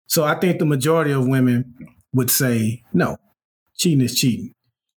So I think the majority of women would say, no, cheating is cheating.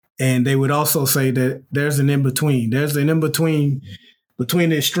 And they would also say that there's an in-between. There's an in-between between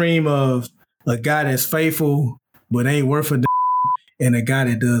the extreme of a guy that's faithful but ain't worth a damn and a guy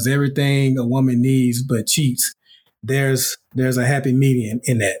that does everything a woman needs but cheats. There's a happy median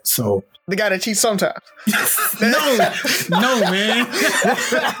in that. So the guy that cheats sometimes. No, man.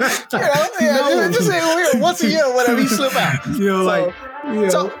 Just say once a year or whatever, he slip out. But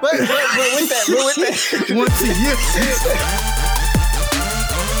with that, once a year.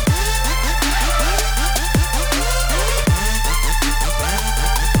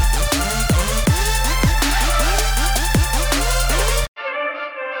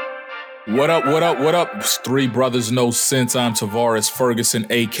 What up? It's Three Brothers No Sense. I'm Tavares Ferguson,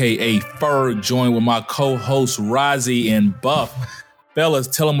 a.k.a. Ferg, joined with my co-host, Rozzy and Buff. Fellas,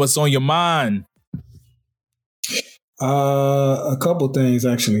 tell them what's on your mind. A couple things,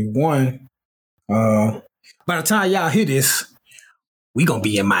 actually. One, by the time y'all hear this, we gonna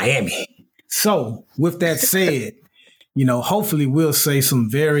be in Miami. So, with that said, hopefully we'll say some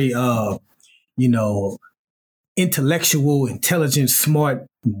very, intellectual, intelligent, smart,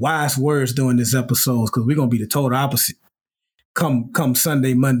 wise words during this episode, because we're gonna be the total opposite. Come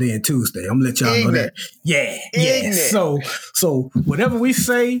Sunday, Monday, and Tuesday. I'm gonna let y'all know that. Yeah. So whatever we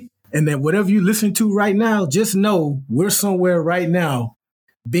say, and then whatever you listen to right now, just know we're somewhere right now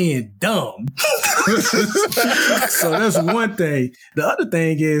being dumb. So that's one thing. The other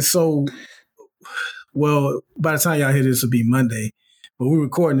thing is, by the time y'all hear this, it'll be Monday, but we're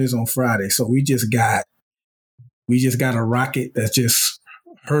recording this on Friday, so we just got a rocket that's just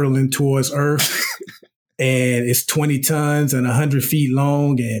hurtling towards Earth, and it's 20 tons and 100 feet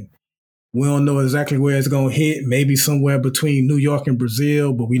long, and we don't know exactly where it's going to hit, maybe somewhere between New York and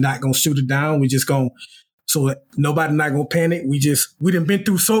Brazil, but we're not going to shoot it down. We just going to, so nobody not going to panic. We done been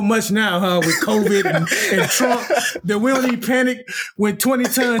through so much now, with COVID and Trump, that we don't even panic when 20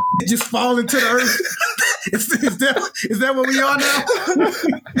 tons just fall into the Earth. Is that what we are now?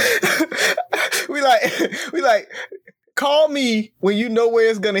 we like, call me when you know where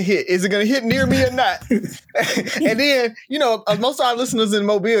it's going to hit. Is it going to hit near me or not? And then, most of our listeners in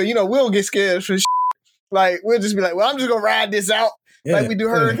Mobile, we don't get scared for shit. Like, we'll just be like, well, I'm just going to ride this out like we do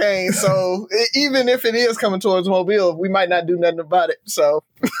hurricanes. So even if it is coming towards Mobile, we might not do nothing about it. So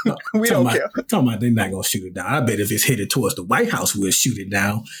we don't care. Talking about they're not going to shoot it down. I bet if it's headed towards the White House, we'll shoot it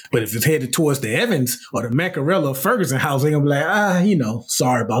down. But if it's headed towards the Evans or the Macarella Ferguson house, they're going to be like,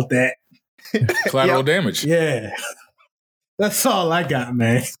 sorry about that. Collateral damage. Yeah. That's all I got,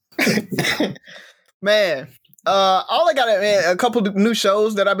 man. Man, all I got, a couple of new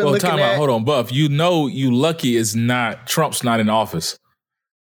shows that I've been looking at. Hold on, Buff. You lucky Trump's not in office.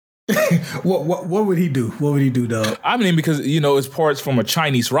 What would he do? What would he do, dog? I mean, because, it's parts from a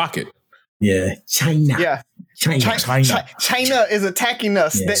Chinese rocket. Yeah, China. Yeah. China is attacking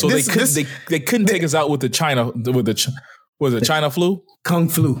us. Yeah. So they couldn't take us out with the China, was it China flu? Kung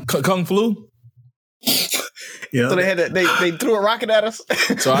flu. Kung flu? Yeah. So they threw a rocket at us.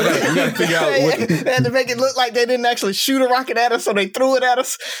 So we got to figure out they had to make it look like they didn't actually shoot a rocket at us, so they threw it at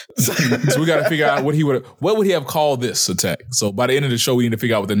us. So we got to figure out what would he have called this attack. So by the end of the show, we need to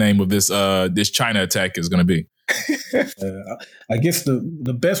figure out what the name of this China attack is going to be. I guess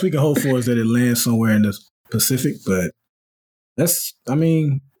the best we can hope for is that it lands somewhere in the Pacific, but if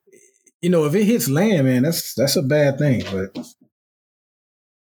it hits land, man, that's a bad thing. But that's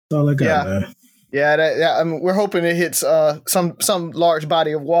all I got, man. Yeah, we're hoping it hits some large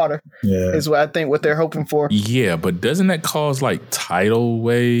body of water. Yeah, is what I think what they're hoping for. Yeah, but doesn't that cause like tidal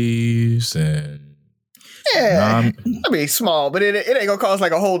waves and? Yeah, small, but it ain't gonna cause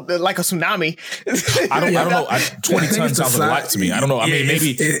like a tsunami. I don't know. 20 tons sounds a lot to me. I don't know. I mean,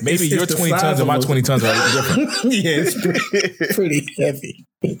 maybe your 20 tons and my 20 tons are different. Yeah, it's pretty heavy.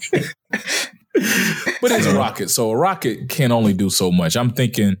 But it's a rocket, so a rocket can only do so much. I'm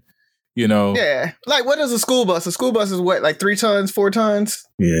thinking. Yeah. Like, what is a school bus? A school bus is what, like 3 tons, 4 tons?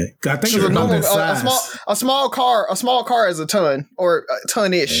 Yeah. I think it's about that size. A small car is a ton or a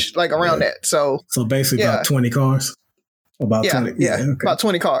ton-ish, like around that. So basically about 20 cars? About 20. Yeah. Okay. About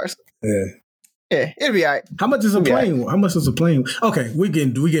 20 cars. Yeah. Yeah, it'll be all right. How much is a plane? How much is a plane? Okay, we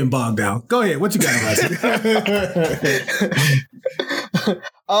getting bogged down. Go ahead. What you got, Rozzy?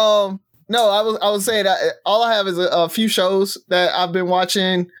 No, I was saying that all I have is a few shows that I've been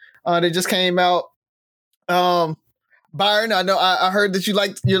watching. They just came out. Byron, I know I heard that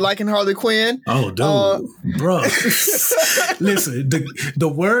you're liking Harley Quinn. Oh, dude, bro. Listen,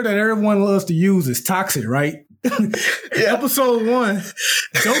 the word that everyone loves to use is toxic, right? Episode 1,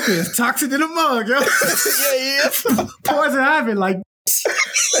 Joker is toxic in a mug, yo. Yeah, he is. Poison Ivy, like,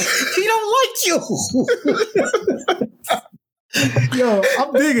 He don't like you. Yo,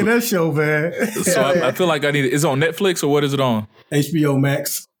 I'm digging that show, man. So I feel like I need it. Is it on Netflix or what is it on? HBO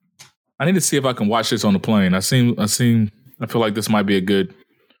Max. I need to see if I can watch this on the plane. I feel like this might be a good.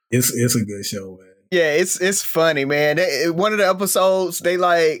 It's a good show, man. Yeah, it's funny, man. One of the episodes, they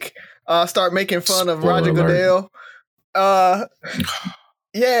start making fun of Spoiler Roger alert. Goodell.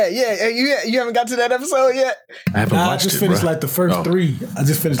 Yeah. You haven't got to that episode yet? I haven't I watched just it, finished bro. like the first three. I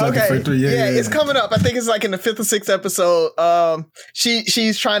just finished like the first three. Yeah, it's coming up. I think it's like in the 5th or 6th episode.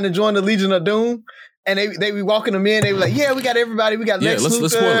 She's trying to join the Legion of Doom. And they be walking them in. They be like, "Yeah, we got everybody. We got Lex Luthor.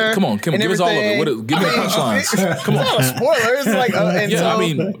 Let's spoil it. Come on, give us all of it. Give me the punchlines. Come on, it's not a spoiler. It's like,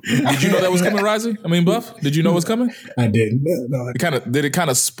 did you know that was coming, Rising? I mean, Buff, did you know it was coming? I didn't. No, Did it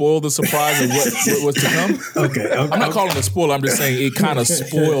kind of spoil the surprise of what was to come? Okay. I'm not calling it a spoiler. I'm just saying it kind of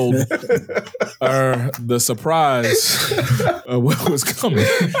spoiled the surprise of what was coming.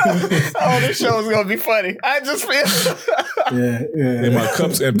 Oh, this show is gonna be funny. I just feel. yeah. And my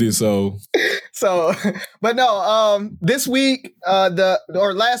cup's empty, so. But no, this week,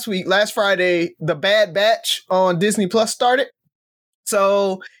 last Friday, The Bad Batch on Disney Plus started.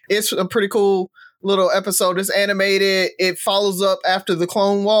 So it's a pretty cool little episode. It's animated. It follows up after the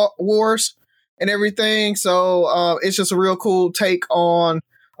Clone Wars and everything. So it's just a real cool take on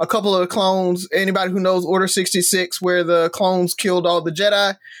a couple of the clones. Anybody who knows Order 66, where the clones killed all the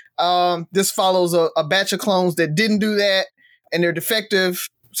Jedi, this follows a batch of clones that didn't do that, and they're defective.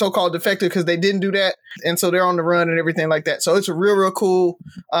 So-called defective because they didn't do that, and so they're on the run and everything like that. So it's a real cool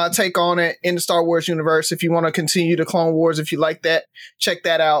take on it in the Star Wars universe. If you want to continue the Clone Wars, if you like that, check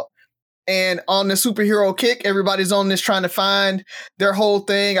that out. And on the superhero kick, everybody's on this trying to find their whole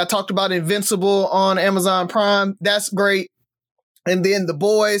thing. I talked about Invincible on Amazon Prime. That's great. And then The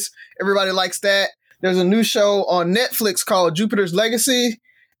Boys, everybody likes that. There's a new show on Netflix called Jupiter's Legacy,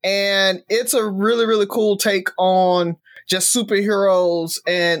 and it's a really cool take on just superheroes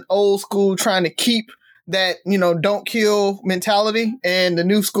and old school trying to keep that, don't kill mentality, and the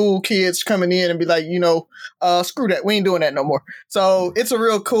new school kids coming in and be like, screw that. We ain't doing that no more. So it's a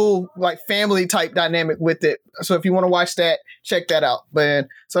real cool, like, family type dynamic with it. So if you want to watch that, check that out. But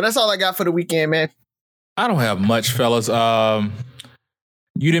so that's all I got for the weekend, man. I don't have much, fellas.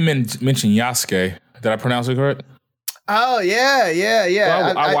 You didn't mention Yasuke. Did I pronounce it correct? Oh, yeah.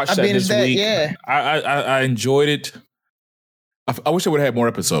 Well, I watched that this week. Yeah. I enjoyed it. I wish they would have had more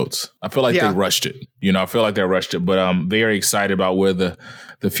episodes. I feel like they rushed it. I feel like they rushed it, but I'm very excited about where the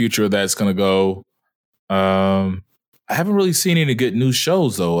future of that's going to go. I haven't really seen any good new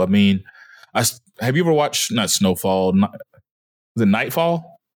shows, though. I mean, have you ever watched, not Snowfall, is it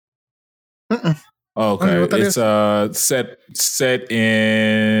Nightfall? Mm-mm. Oh, okay. It's set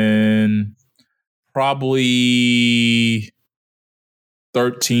in probably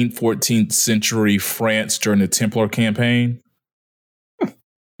 13th, 14th century France during the Templar campaign.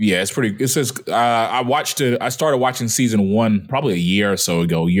 Yeah, it's pretty. It says I watched it. I started watching season 1 probably a year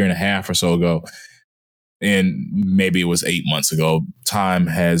and a half or so ago, and maybe it was 8 months ago. Time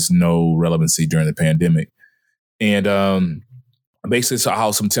has no relevancy during the pandemic, and basically it's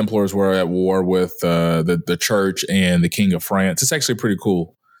how some Templars were at war with the church and the King of France. It's actually pretty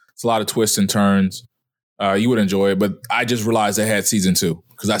cool. It's a lot of twists and turns. You would enjoy it, but I just realized they had season 2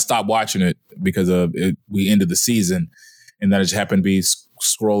 because I stopped watching it because of it. We ended the season, and then I just happened to be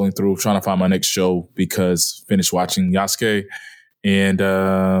scrolling through trying to find my next show because finished watching Yasuke and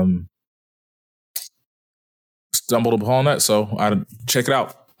stumbled upon that. So I'd check it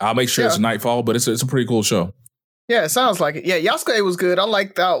out. I'll make sure it's Nightfall, but it's a pretty cool show. Yeah, it sounds like it. Yeah, Yasuke was good. I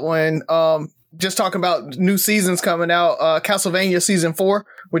liked that one. Just talking about new seasons coming out, Castlevania season 4,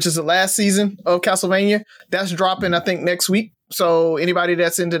 which is the last season of Castlevania, that's dropping, I think, next week. So anybody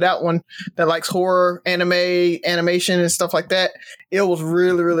that's into that one, that likes horror, animation, and stuff like that, it was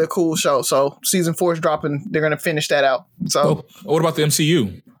really a cool show. So season 4 is dropping. They're going to finish that out. So what about the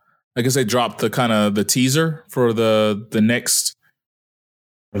MCU? I guess they dropped the teaser for the next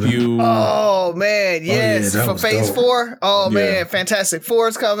few. Oh man, yes, for Phase 4. Oh man, fantastic. 4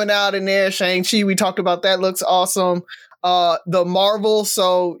 is coming out in there. Shang-Chi, we talked about that. Looks awesome. The Marvel.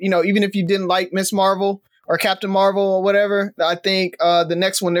 So even if you didn't like Miss Marvel or Captain Marvel or whatever, I think the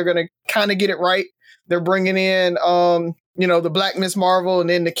next one they're gonna kind of get it right. They're bringing in the Black Miss Marvel and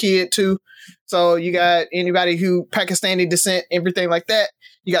then the kid too. So you got anybody who Pakistani descent, everything like that.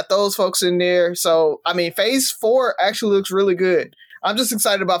 You got those folks in there. So I mean, Phase 4 actually looks really good. I'm just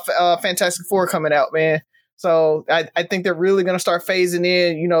excited about Fantastic Four coming out, man. So I think they're really going to start phasing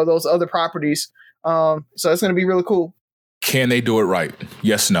in, those other properties. So it's going to be really cool. Can they do it right?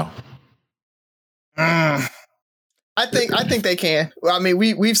 Yes, no. I I think they can. I mean,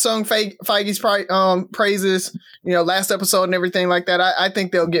 we've sung Feige's praises, last episode and everything like that. I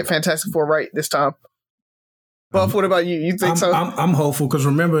think they'll get Fantastic Four right this time. Buff, what about you? You think so? I'm hopeful because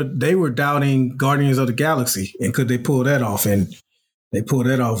remember they were doubting Guardians of the Galaxy and could they pull that off? And they pulled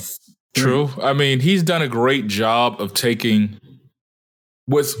that off. True. I mean, he's done a great job of taking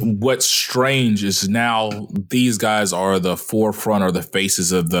what's strange is now these guys are the forefront or the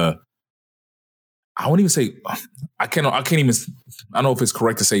faces of the. I won't even say. I can't even. I don't know if it's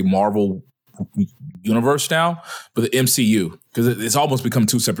correct to say Marvel universe now, but the MCU because it's almost become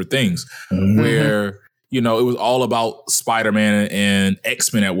two separate things. Mm-hmm. Where it was all about Spider-Man and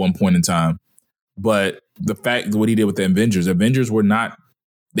X-Men at one point in time, but the fact that what he did with the Avengers were not.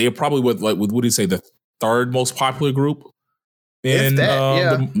 They are probably what do you say the third most popular group in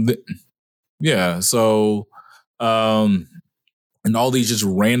So and all these just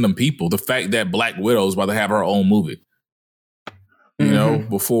random people. The fact that Black Widow is about to have her own movie,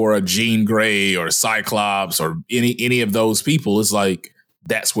 before a Jean Grey or Cyclops or any of those people, it's like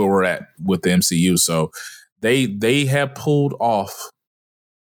that's where we're at with the MCU. So they have pulled off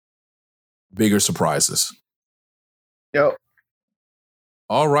bigger surprises. Yep.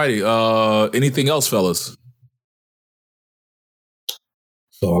 All righty. Anything else, fellas?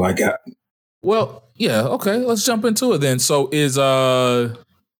 That's all I got. Well, yeah. Okay, let's jump into it then. So, is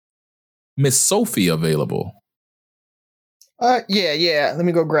Miss Sophie available? Yeah. Let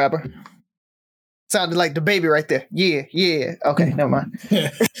me go grab her. Sounded like the baby right there. Yeah. Okay, never mind.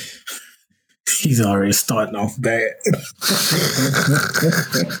 He's already starting off bad.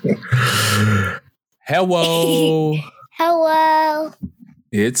 Hello. Hello.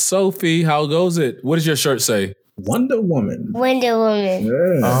 It's Sophie. How goes it? What does your shirt say? Wonder Woman. Yeah.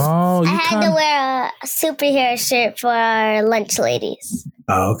 Oh, I had to wear a superhero shirt for our lunch ladies.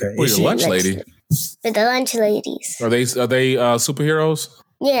 Oh, okay. For your lunch lady? For the lunch ladies. Are they superheroes?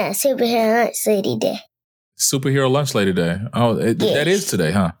 Yeah, superhero lunch lady day. Superhero lunch lady day. Oh, yes. That is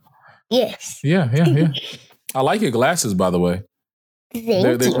today, huh? Yes. Yeah. I like your glasses, by the way. Thank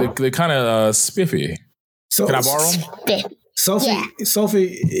you. They're kind of spiffy. So, can I borrow them?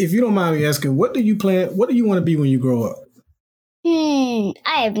 Sophie, if you don't mind me asking, what do you want to be when you grow up? I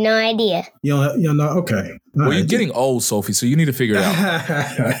have no idea. You don't know? Okay. Well, you're getting old, Sophie, so you need to figure it out.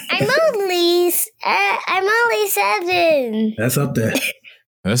 I'm only 7. That's up there.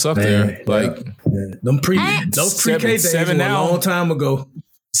 There. Like those pre-K days were a long time ago.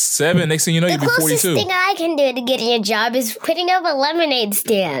 7. Next thing you know, you'll be 42. The closest thing I can do to getting a job is putting up a lemonade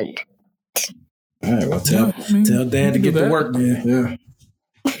stand. All right, well, tell Dad to get to work, man. Yeah.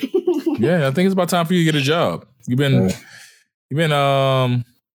 Yeah, I think it's about time for you to get a job. You've been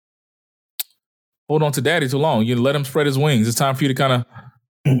hold on to Daddy too long. You let him spread his wings. It's time for you to kind of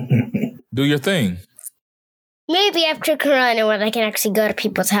do your thing. Maybe after Corona, when I can actually go to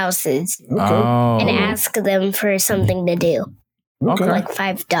people's houses and ask them for something to do. Okay. For like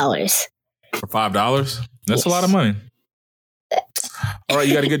 $5. For $5? That's a lot of money. All right,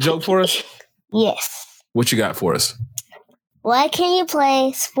 you got a good joke for us? Yes. What you got for us? Why can't you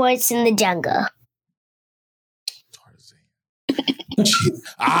play sports in the jungle?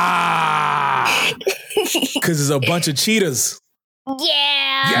 Because there's a bunch of cheetahs.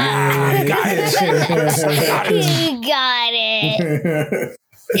 Yeah. You got it. You got it.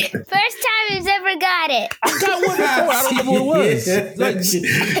 First time he's ever got it. I got one before. I don't remember what it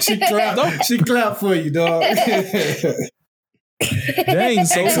was. She clapped for you, dog. Dang,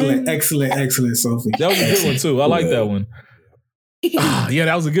 Sophie. Excellent, Sophie. That was a good one, too. I like that one. Yeah,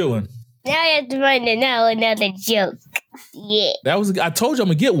 that was a good one. Now you have to find another joke. Yeah. I told you I'm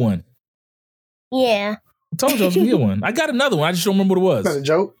going to get one. Yeah. I told you I was going to get one. I got another one. I just don't remember what it was. Not a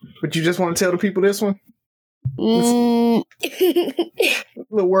joke, but you just want to tell the people this one? Mm.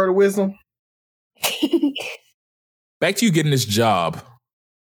 Little word of wisdom. Back to you getting this job.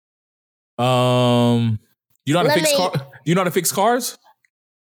 You know how to fix cars? You know how to fix cars?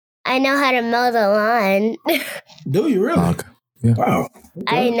 I know how to mow the lawn. Do you really? Okay. Yeah. Wow.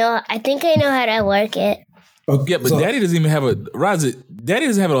 Okay. I think I know how to work it. Yeah, but Daddy doesn't even have Daddy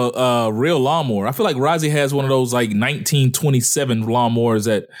doesn't have a real lawnmower. I feel like Rozzy has one of those like 1927 lawnmowers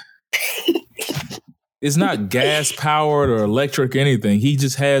that it's not gas powered or electric or anything. He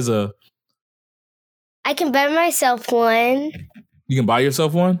just has a. I can buy myself one. You can buy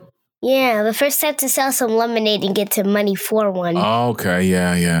yourself one? Yeah, but first I have to sell some lemonade and get some money for one. Oh, okay,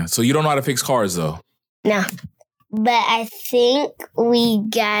 yeah. So you don't know how to fix cars though? No. But I think we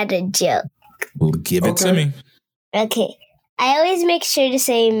got a joke. Well, give it to me. Okay. I always make sure to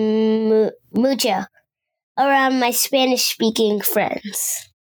say mucho around my Spanish-speaking friends.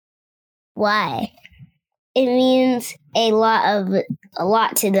 Why? it means a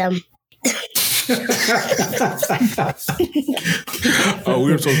lot to them. Oh,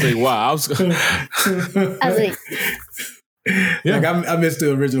 we were supposed to think, wow. I was like, yeah. Like I missed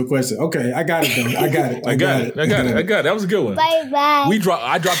the original question. Okay, I got it though. I got it. I got it. That was a good one. Bye.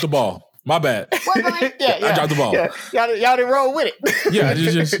 I dropped the ball. My bad. I dropped the ball. Yeah. Y'all didn't roll with it. Yeah,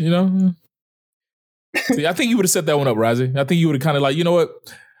 just See, I think you would have set that one up, Razi. I think you would have kind of like, you know what?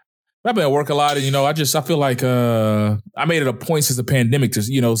 I've been at work a lot, and I feel like I made it a point since the pandemic to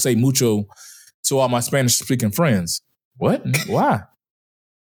say mucho to all my Spanish speaking friends. What? Why?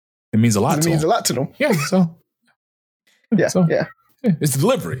 It means a lot. It means a lot to them. Yeah. So. Yeah. It's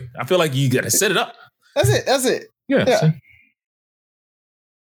delivery. I feel like you got to set it up. That's it. Yeah. See?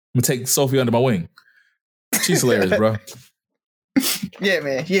 I'm gonna take Sophie under my wing. She's hilarious, bro. Yeah,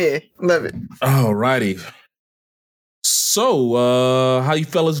 man. Yeah, love it. All righty. So, how you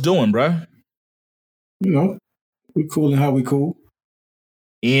fellas doing, bro? We cool and how we cool.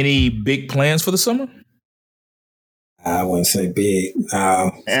 Any big plans for the summer? I wouldn't say big.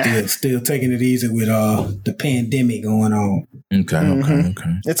 Still taking it easy with the pandemic going on. Okay.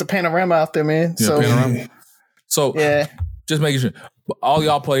 It's a panorama out there, man. Yeah, panorama. So yeah, just making sure all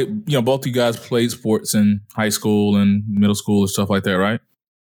y'all play. Both you guys played sports in high school and middle school and stuff like that, right?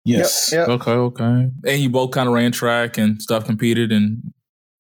 Yes. Yep. Okay. And you both kind of ran track and stuff, competed in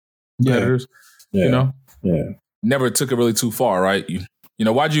competitors. Yeah. Yeah. Never took it really too far, right?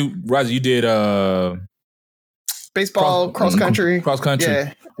 Why'd you, Razi? You did baseball, cross country.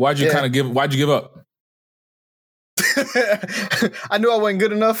 Yeah. Why'd you give up? I knew I wasn't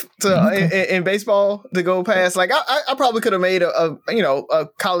good enough to in baseball to go past. Like I probably could have made a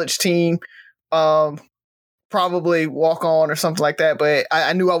college team, probably walk on or something like that. But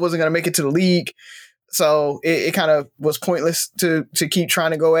I knew I wasn't going to make it to the league, so it kind of was pointless to keep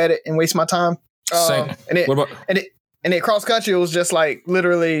trying to go at it and waste my time. And then cross country, it was just like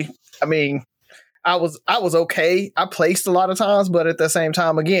literally. I mean, I was okay. I placed a lot of times, but at the same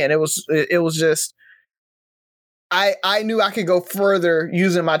time, again, it was just. I knew I could go further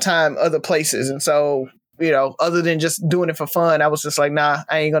using my time other places. And so, other than just doing it for fun, I was just like, nah,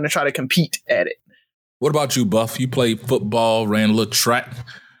 I ain't going to try to compete at it. What about you, Buff? You played football, ran a little track.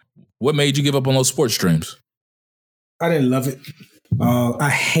 What made you give up on those sports streams? I didn't love it. I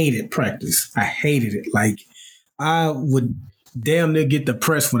hated practice. I hated it. Like, I would damn near get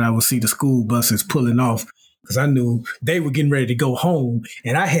depressed when I would see the school buses pulling off, because I knew they were getting ready to go home,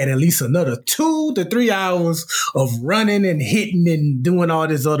 and I had at least another 2 to 3 hours of running and hitting and doing all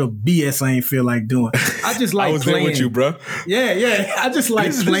this other BS I ain't feel like doing. I just like I was playing. there with you, bro. Yeah. I just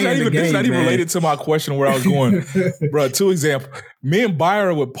like playing the game. This is not even related to my question where I was going, bro. 2 examples. Me and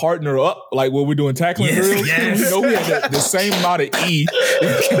Byron would partner up, like when we're doing tackling drills. Yes. We had the same amount of E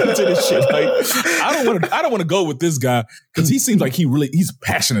to this shit. Like, I don't want to go with this guy because he seems like he's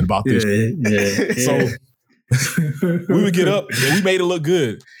passionate about this. Yeah. So. We would get up and we made it look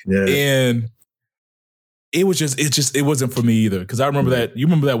good. Yeah. And it wasn't for me either. Because I remember that, you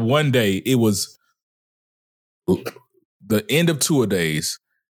remember that one day, it was the end of tour days,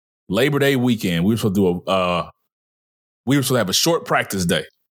 Labor Day weekend. We were supposed to have a short practice day.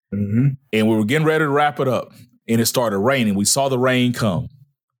 Mm-hmm. And we were getting ready to wrap it up. And it started raining. We saw the rain come.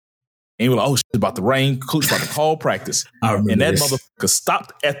 And we were like, oh, shit, about the rain. Coach about to call practice. And that motherfucker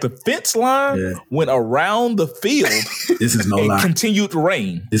stopped at the fence line, went around the field, this is no and lie. Continued to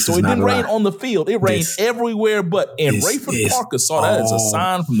rain. So it didn't rain on the field. It rained everywhere but. And Rayford Parker saw that as a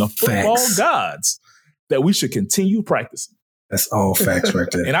sign from the football gods that we should continue practicing. That's all facts right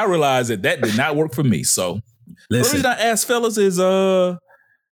there. And I realized that did not work for me. So the reason I asked fellas is, it's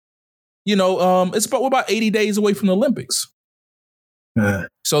we're about 80 days away from the Olympics.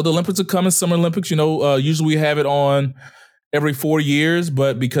 So the Olympics are coming, Summer Olympics. Usually we have it on every 4 years,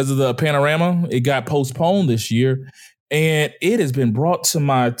 but because of the panorama, it got postponed this year. And it has been brought to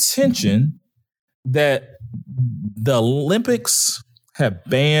my attention that the Olympics have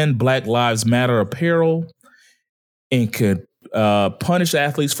banned Black Lives Matter apparel and could punish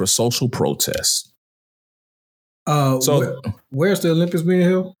athletes for social protests. Where's the Olympics being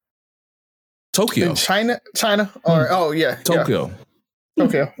held? Tokyo. In China, or Tokyo. Yeah.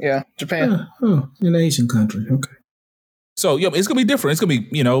 Tokyo, yeah, Japan. An Asian country. Okay. So, it's going to be different. It's going to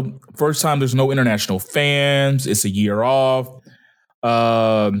be, first time there's no international fans. It's a year off.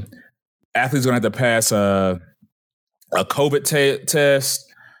 Athletes are going to have to pass a COVID test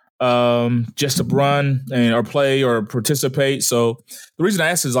just to run or play or participate. So the reason I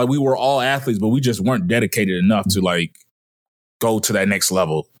asked is, like, we were all athletes, but we just weren't dedicated enough to, like, go to that next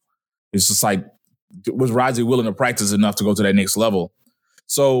level. It's just like, was Razi willing to practice enough to go to that next level?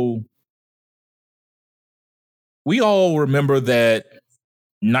 So we all remember that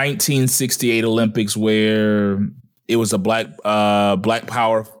 1968 Olympics where it was a black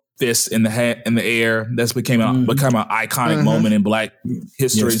power fist in the air. That's become an iconic moment in Black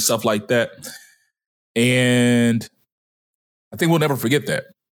history and stuff like that. And I think we'll never forget that.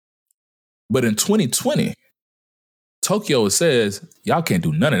 But in 2020, Tokyo says, y'all can't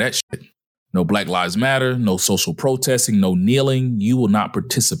do none of that shit. No Black Lives Matter, no social protesting, no kneeling. You will not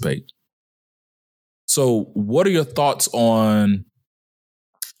participate. So what are your thoughts on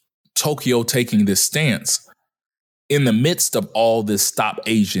Tokyo taking this stance in the midst of all this Stop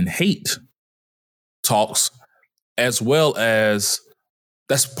Asian Hate talks, as well as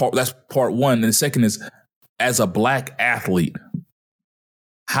that's part one. And the second is, as a Black athlete,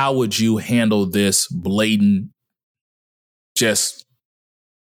 how would you handle this blatant, just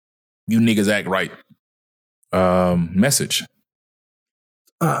you niggas act right message?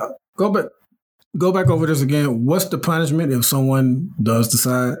 Go back over this again. What's the punishment if someone does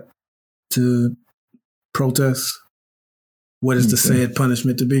decide to protest? What is the said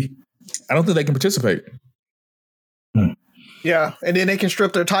punishment to be? I don't think they can participate. Yeah, and then they can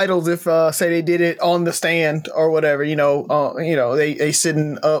strip their titles if, say, they did it on the stand or whatever. They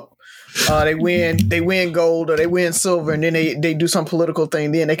sitting up, they win gold or they win silver, and then they do some political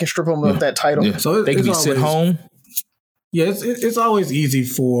thing. Then they can strip them of that title. Yeah. So they can be sit home. Yeah, it's always easy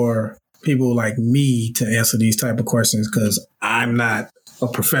for people like me to answer these type of questions because I'm not a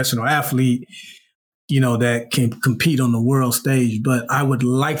professional athlete, that can compete on the world stage. But I would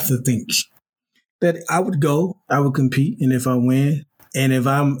like to think that I would compete, and if I win, and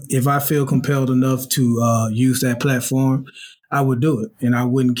if I feel compelled enough to use that platform, I would do it, and I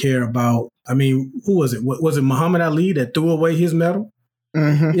wouldn't care about. I mean, who was it? Was it Muhammad Ali that threw away his medal?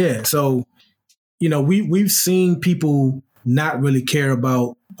 Mm-hmm. Yeah. So, we've seen people not really care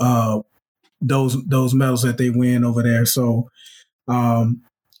about those medals that they win over there. So,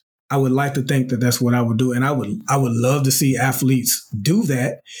 I would like to think that that's what I would do. And I would love to see athletes do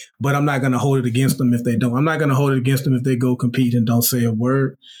that, but I'm not going to hold it against them if they don't. I'm not going to hold it against them if they go compete and don't say a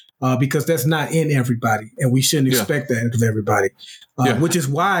word, because that's not in everybody. And we shouldn't expect that of everybody, which is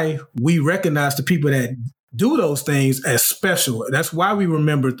why we recognize the people that do those things as special. That's why we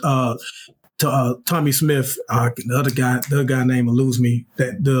remember Tommy Smith, the other guy name eludes me,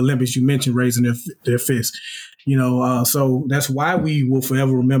 that the Olympics you mentioned raising their fist. So that's why we will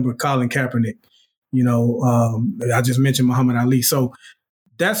forever remember Colin Kaepernick. I just mentioned Muhammad Ali. So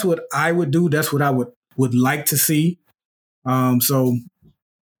that's what I would do. That's what I would like to see. Pass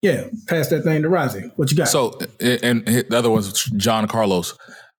that thing to Rozzy. What you got? So, and the other one's John Carlos.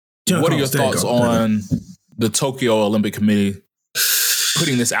 What are your thoughts on the Tokyo Olympic Committee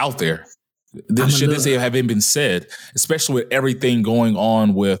putting this out there? Should this have even been said, especially with everything going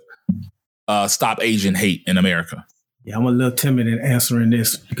on with Stop Asian Hate in America? Yeah, I'm a little timid in answering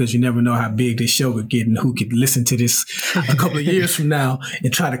this because you never know how big this show could get and who could listen to this a couple of years from now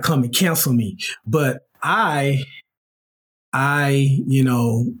and try to come and cancel me. But I,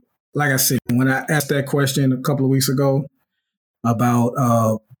 like I said, when I asked that question a couple of weeks ago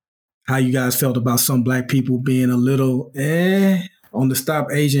about how you guys felt about some Black people being a little on the Stop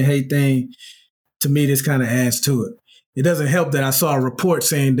Asian Hate thing, to me, this kind of adds to it. It doesn't help that I saw a report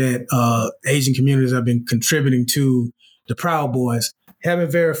saying that Asian communities have been contributing to the Proud Boys. Haven't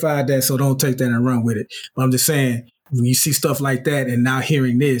verified that, so don't take that and run with it. But I'm just saying, when you see stuff like that and now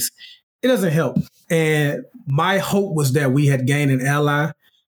hearing this, it doesn't help. And my hope was that we had gained an ally,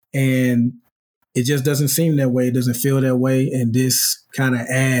 and it just doesn't seem that way. It doesn't feel that way. And this kind of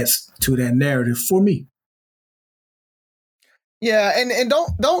adds to that narrative for me. Yeah, and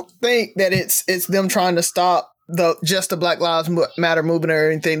don't think that it's them trying to stop the Black Lives Matter movement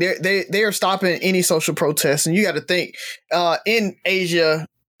or anything. They are stopping any social protests, and you got to think in Asia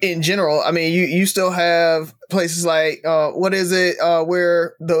in general. I mean, you still have places like where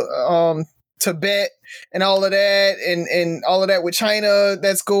the Tibet and all of that, and all of that with China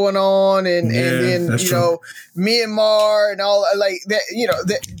that's going on, and then Myanmar and all like that.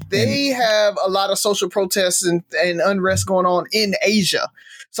 They have a lot of social protests and unrest going on in Asia.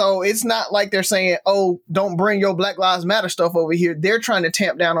 So it's not like they're saying, "Oh, don't bring your Black Lives Matter stuff over here." They're trying to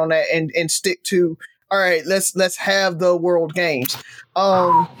tamp down on that and stick to, all right, let's have the World Games.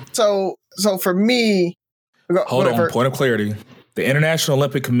 So for me, hold on. Point of clarity. The International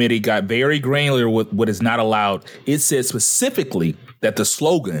Olympic Committee got very granular with what is not allowed. It said specifically that the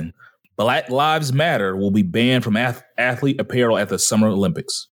slogan "Black Lives Matter" will be banned from athlete apparel at the Summer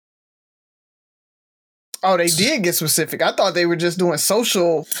Olympics. Oh, they did get specific. I thought they were just doing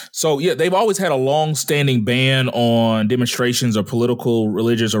social. So, yeah, they've always had a long-standing ban on demonstrations of political,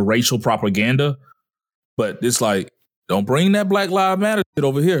 religious, or racial propaganda. But it's like, don't bring that Black Lives Matter shit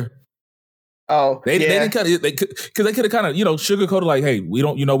over here. Oh, they didn't kind of because they could have kind of sugarcoated like, hey, we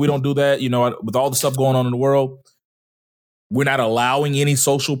don't do that. With all the stuff going on in the world, we're not allowing any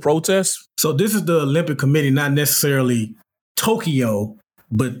social protests. So this is the Olympic Committee, not necessarily Tokyo,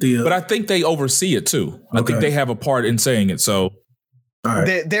 but I think they oversee it too. Okay. I think they have a part in saying it. So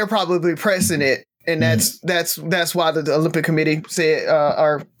they're probably pressing it, and that's why the Olympic Committee said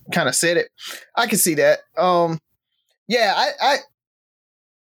or kind of said it. I can see that.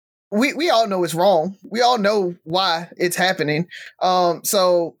 We all know it's wrong. We all know why it's happening.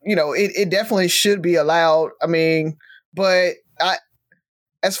 So it definitely should be allowed. I mean, but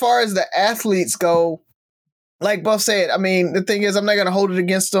as far as the athletes go, like Buff said, I mean, the thing is, I'm not going to hold it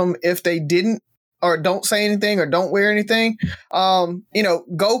against them if they didn't or don't say anything or don't wear anything.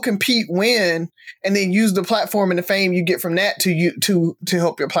 Go compete, win, and then use the platform and the fame you get from that to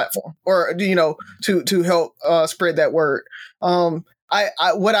help your platform or to help spread that word.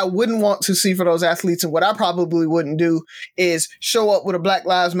 What I wouldn't want to see for those athletes, and what I probably wouldn't do, is show up with a Black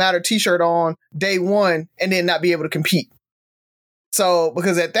Lives Matter t-shirt on day one and then not be able to compete. So,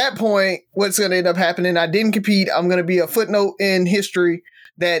 because at that point, what's going to end up happening, I didn't compete. I'm going to be a footnote in history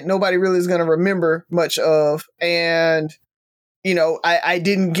that nobody really is going to remember much of. And, I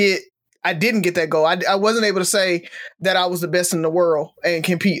didn't get that goal. I wasn't able to say that I was the best in the world and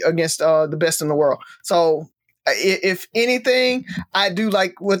compete against the best in the world. So, if anything, I do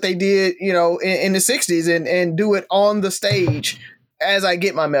like what they did, in the 60s and do it on the stage as I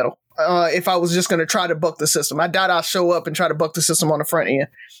get my medal. If I was just going to try to buck the system, I doubt I'll show up and try to buck the system on the front end.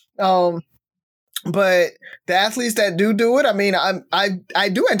 But the athletes that do it, I mean, I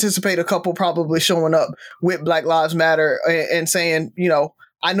do anticipate a couple probably showing up with Black Lives Matter and saying,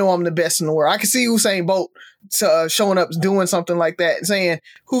 I know I'm the best in the world. I can see Usain Bolt showing up doing something like that and saying,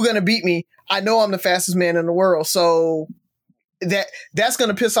 who's going to beat me? I know I'm the fastest man in the world. So that's going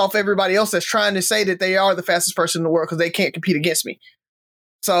to piss off everybody else that's trying to say that they are the fastest person in the world because they can't compete against me.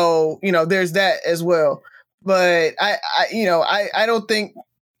 So, there's that as well. But I don't think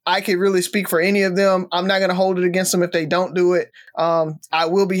I could really speak for any of them. I'm not going to hold it against them if they don't do it. I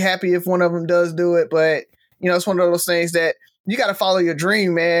will be happy if one of them does do it. But, it's one of those things that you got to follow your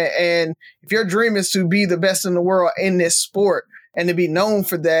dream, man. And if your dream is to be the best in the world in this sport and to be known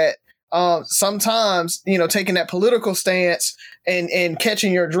for that, sometimes, taking that political stance and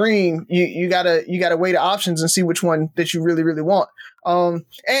catching your dream, you gotta weigh the options and see which one that you really, really want.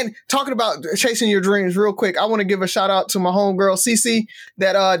 And talking about chasing your dreams real quick, I want to give a shout out to my homegirl Cece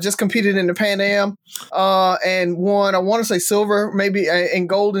that just competed in the Pan Am and won, I want to say silver, maybe and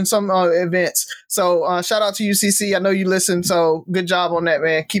gold in some events. So shout out to you, Cece. I know you listen, so good job on that,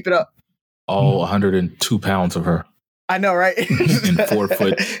 man. Keep it up. All 102 pounds of her. I know, right? And 4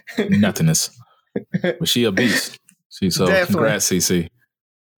 foot nothingness. But she a beast. Congrats, CC.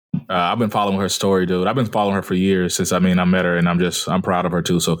 I've been following her story, dude. I've been following her for years since I met her, and I'm proud of her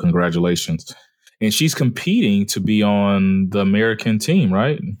too. So congratulations. And she's competing to be on the American team,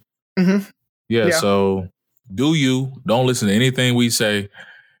 right? Mm-hmm. Yeah. So don't listen to anything we say.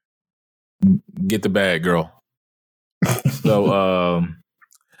 Get the bag, girl. So,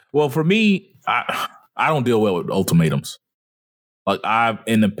 well, for me, I don't deal well with ultimatums. Like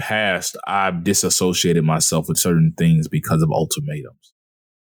in the past, I've disassociated myself with certain things because of ultimatums.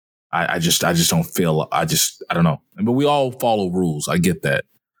 I just don't feel, I don't know. But we all follow rules. I get that.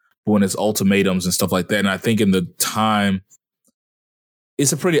 But when it's ultimatums and stuff like that, and I think in the time,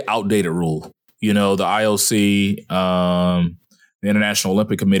 it's a pretty outdated rule. The IOC, the International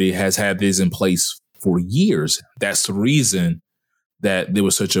Olympic Committee has had these in place for years. That's the reason that there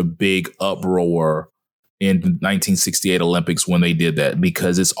was such a big uproar in the 1968 Olympics when they did that,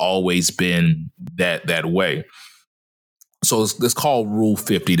 because it's always been that way. So it's called Rule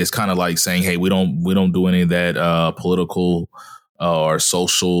 50. That's kind of like saying, hey, we don't do any of that political or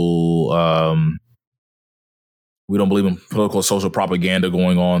social. We don't believe in political or social propaganda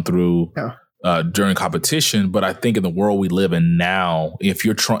going on through during competition. But I think in the world we live in now, if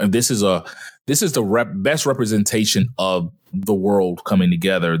this is the best representation of the world coming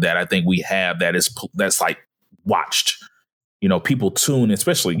together that I think we have, that's like watched. People tune,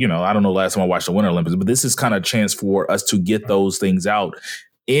 especially, I don't know last time I watched the Winter Olympics, but this is kind of a chance for us to get those things out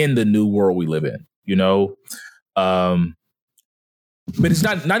in the new world we live in, but it's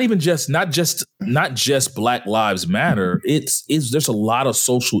not just Black Lives Matter. There's a lot of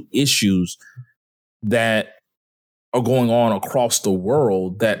social issues that are going on across the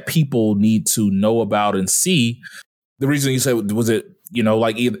world that people need to know about and see. The reason you said, was it,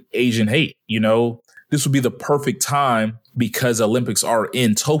 like Asian hate, this would be the perfect time, because Olympics are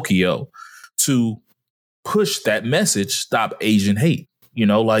in Tokyo, to push that message, stop Asian hate. You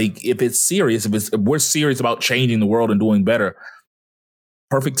know, like if it's serious, if we're serious about changing the world and doing better,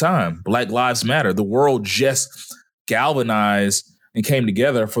 perfect time. Black Lives Matter. The world just galvanized and came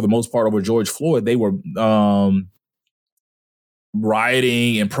together for the most part over George Floyd. They were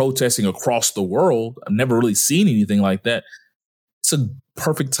rioting and protesting across the world. I've never really seen anything like that. It's a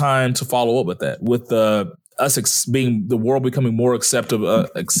perfect time to follow up with that, with us being the world becoming more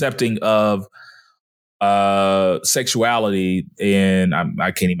accepting of sexuality, and I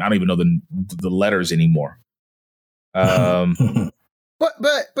don't even know the letters anymore. But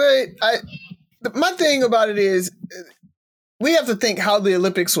my thing about it is, we have to think how the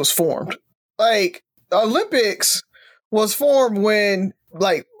Olympics was formed. Like, the Olympics was formed when,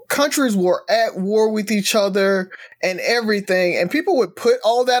 like, countries were at war with each other and everything, and people would put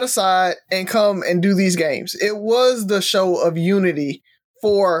all that aside and come and do these games. It was the show of unity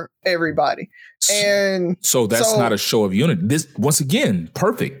for everybody. And so that's not a show of unity. This, once again,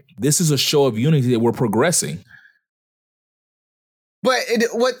 perfect. This is a show of unity that we're progressing. But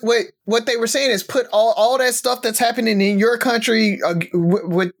what they were saying is put all that stuff that's happening in your country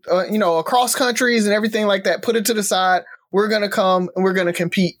with across countries and everything like that, put it to the side. We're going to come and we're going to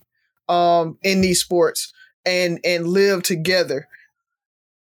compete in these sports and live together.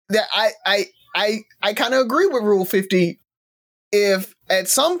 That I kind of agree with Rule 50. If at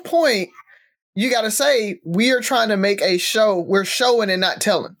some point you got to say, we are trying to make a show, we're showing and not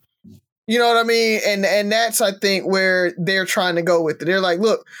telling. You know what I mean? And that's, I think, where they're trying to go with it. They're like,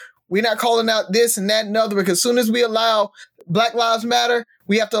 look, we're not calling out this and that and other, because as soon as we allow Black Lives Matter,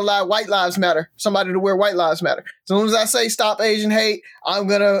 we have to allow White Lives Matter, somebody to wear White Lives Matter. As soon as I say stop Asian hate, I'm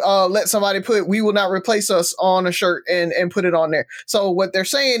going to let somebody put "we will not replace us" on a shirt and put it on there. So what they're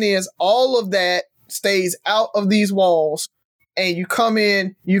saying is all of that stays out of these walls, and you come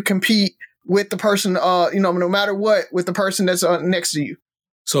in, you compete with the person, no matter what, with the person that's next to you.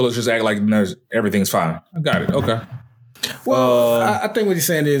 So let's just act like everything's fine. I got it. Okay. Well, I think what he's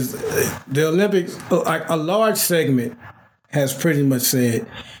saying is the Olympics, like a large segment, has pretty much said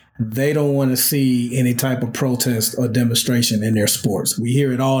they don't want to see any type of protest or demonstration in their sports. We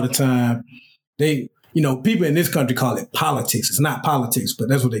hear it all the time. People in this country call it politics. It's not politics, but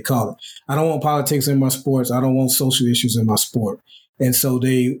that's what they call it. I don't want politics in my sports. I don't want social issues in my sport. And so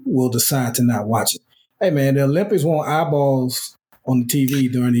they will decide to not watch it. Hey, man, the Olympics want eyeballs on the TV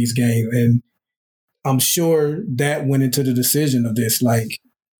during these games. And I'm sure that went into the decision of this. Like,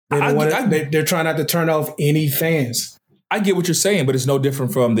 they're trying not to turn off any fans. I get what you're saying, but it's no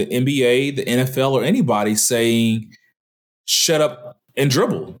different from the NBA, the NFL, or anybody saying, shut up and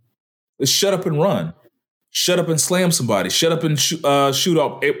dribble. It's shut up and run. Shut up and slam somebody. Shut up and shoot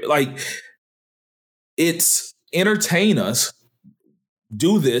off. Like, it's entertain us,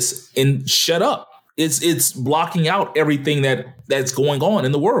 do this, and shut up. It's blocking out everything that's going on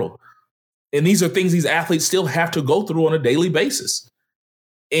in the world. And these are things these athletes still have to go through on a daily basis.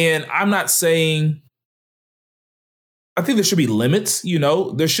 And I'm not saying, I think there should be limits,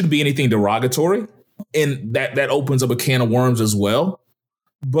 there shouldn't be anything derogatory. And that opens up a can of worms as well.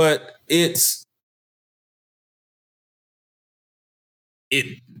 But that's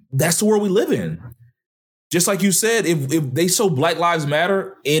the world we live in. Just like you said, if they show Black Lives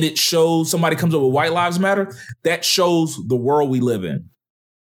Matter and it shows somebody comes up with White Lives Matter, that shows the world we live in.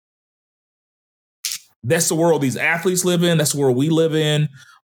 That's the world these athletes live in. That's the world we live in.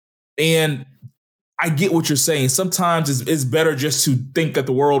 And I get what you're saying. Sometimes it's better just to think that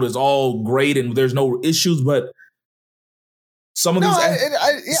the world is all great and there's no issues, but some of these...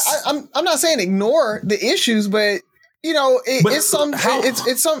 I'm not saying ignore the issues, but,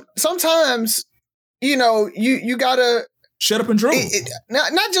 sometimes... you gotta shut up and dribble.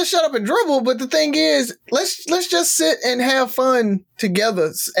 Not just shut up and dribble, but the thing is, let's just sit and have fun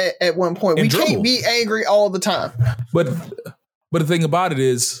together at one point. We can't be angry all the time. But the thing about it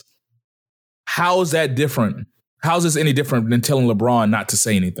is, how is that different? How is this any different than telling LeBron not to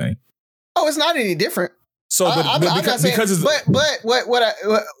say anything? Oh, it's not any different. So,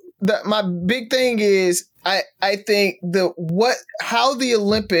 my big thing is, I think how the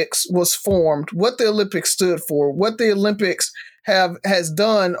Olympics was formed, what the Olympics stood for, what the Olympics has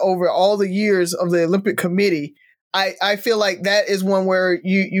done over all the years of the Olympic Committee. I feel like that is one where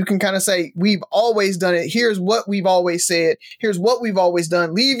you can kind of say, we've always done it. Here's what we've always said. Here's what we've always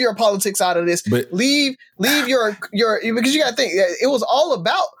done. Leave your politics out of this. But leave your because you got to think it was all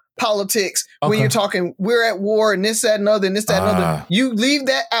about politics when you're talking, we're at war and this, that, and other, and this, that, and other. You leave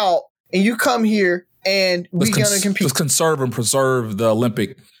that out and you come here and we're going to compete. Let's conserve and preserve the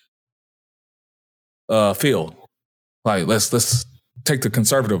Olympic field. Like, let's take the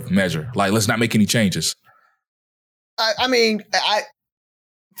conservative measure. Like, let's not make any changes. I mean,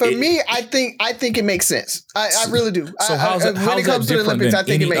 for me, I think it makes sense. I really do. So how's when it comes to the Olympics, I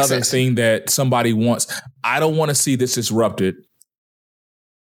think it makes sense. Thing that somebody wants. I don't want to see this disrupted.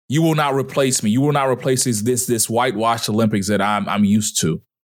 You will not replace me. You will not replace this whitewashed Olympics that I'm used to.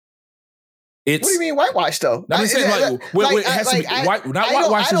 What do you mean whitewash though? I'm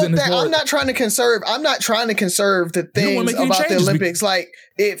not trying to conserve. I'm not trying to conserve the things about the Olympics. Like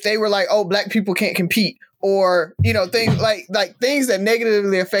if they were like, oh, black people can't compete, or things like things that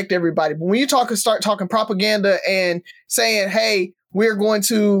negatively affect everybody. But when you start talking propaganda and saying, hey, we're going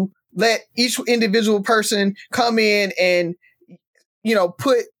to let each individual person come in and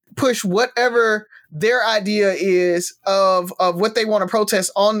push whatever their idea is of what they want to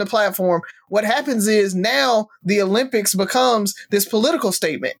protest on the platform. What happens is now the Olympics becomes this political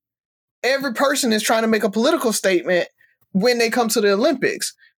statement. Every person is trying to make a political statement when they come to the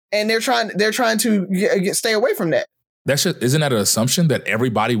Olympics, and they're trying to stay away from that. Isn't that an assumption that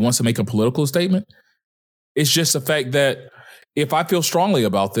everybody wants to make a political statement? It's just the fact that if I feel strongly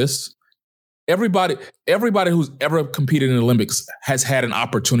about this, everybody who's ever competed in the Olympics has had an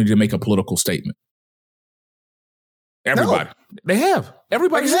opportunity to make a political statement. Everybody. No. They have.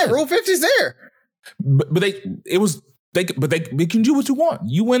 Everybody has. Rule 50's there. But they can do what you want.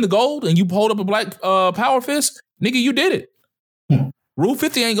 You win the gold and you hold up a black power fist, nigga, you did it. Rule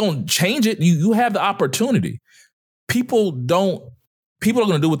 50 ain't gonna change it. You have the opportunity. People are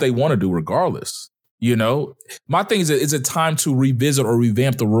gonna do what they want to do regardless. My thing is it time to revisit or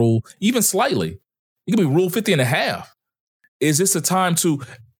revamp the rule even slightly? It could be rule 50 and a half. Is this a time to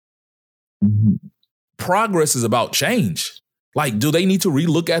progress is about change? Like, do they need to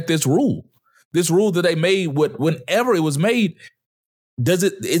relook at this rule? This rule that they made whenever it was made, is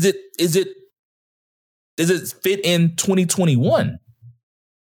it fit in 2021?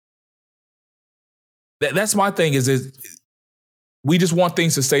 That's my thing is we just want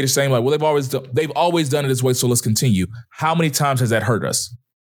things to stay the same. Like, well, they've always done it this way, so let's continue. How many times has that hurt us?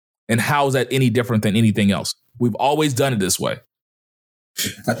 And how is that any different than anything else? We've always done it this way.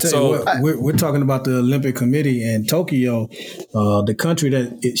 I tell you what, we're talking about the Olympic Committee in Tokyo. The country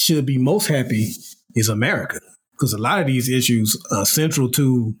that it should be most happy is America, because a lot of these issues are central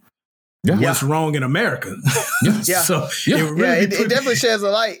to what's wrong in America. Yeah. So it definitely sheds a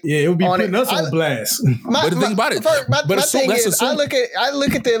light. Yeah, it would be putting us on blast. But the thing about it, my thing is, I look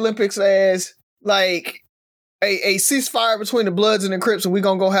at the Olympics as like a ceasefire between the Bloods and the Crips, and we're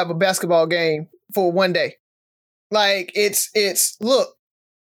gonna go have a basketball game for one day. Like it's look.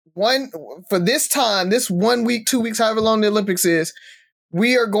 For this time, this 1 week, 2 weeks, however long the Olympics is,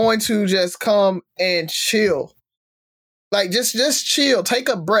 we are going to just come and chill. Like just chill, take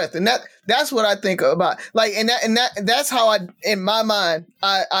a breath. And that's what I think about. Like, and that's how in my mind,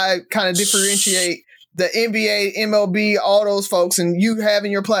 I kind of differentiate the NBA, MLB, all those folks, and you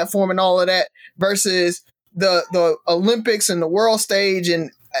having your platform and all of that versus the Olympics and the world stage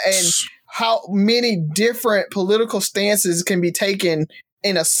and how many different political stances can be taken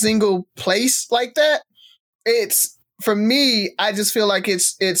in a single place like that. It's, for me, I just feel like it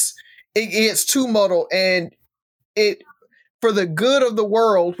gets too muddled, and it, for the good of the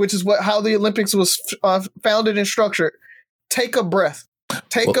world, which is how the Olympics was founded and structured. Take a breath.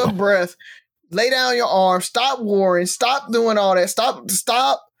 Take a breath. Lay down your arms. Stop warring. Stop doing all that.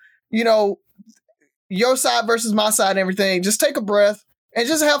 Stop. Your side versus my side and everything. Just take a breath and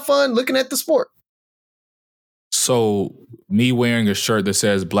just have fun looking at the sport. So me wearing a shirt that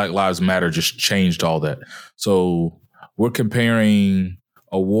says Black Lives Matter just changed all that. So we're comparing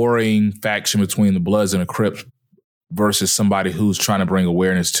a warring faction between the Bloods and the Crips versus somebody who's trying to bring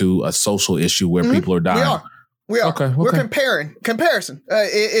awareness to a social issue where people are dying. We are. Okay. We're comparison.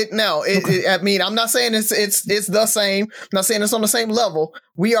 I mean, I'm not saying it's the same. I'm not saying it's on the same level.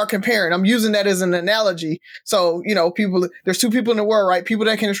 We are comparing. I'm using that as an analogy. So, there's two people in the world, right? People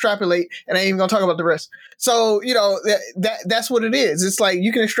that can extrapolate, and I ain't even gonna talk about the rest. So, that's what it is. It's like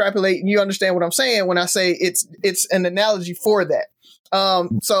you can extrapolate and you understand what I'm saying when I say it's an analogy for that.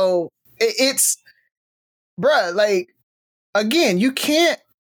 So it's, bruh, like, again, you can't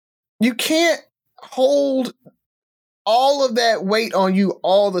hold all of that weight on you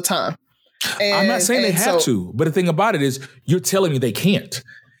all the time. I'm not saying they have to, but the thing about it is you're telling me they can't.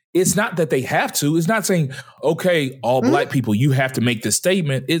 It's not that they have to. It's not saying, okay, all black people, you have to make this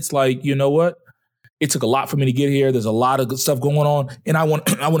statement. It's like, you know what? It took a lot for me to get here. There's a lot of good stuff going on, and I want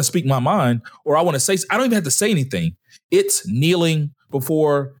to speak my mind, or I want to say, I don't even have to say anything. It's kneeling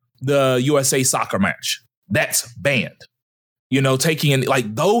before the USA soccer match. That's banned. Taking in,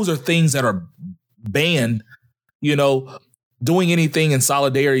 like, those are things that are banned. doing anything in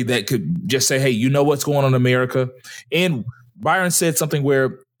solidarity that could just say, hey, you know what's going on in America. And Byron said something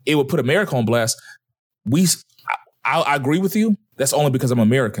where it would put America on blast. I agree with you. That's only because I'm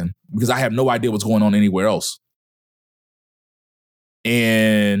American, because I have no idea what's going on anywhere else.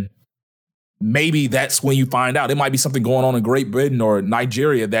 And maybe that's when you find out. It might be something going on in Great Britain or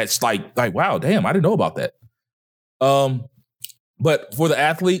Nigeria that's like, wow, damn, I didn't know about that. But for the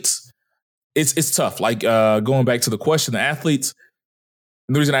athletes, it's tough. Like going back to the question, the athletes,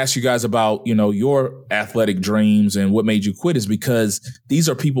 and the reason I asked you guys about, your athletic dreams and what made you quit is because these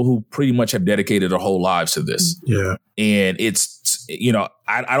are people who pretty much have dedicated their whole lives to this. Yeah. And it's,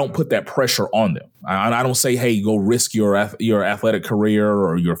 I don't put that pressure on them. I don't say, hey, go risk your athletic career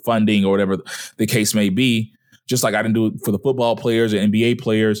or your funding or whatever the case may be. Just like I didn't do it for the football players and NBA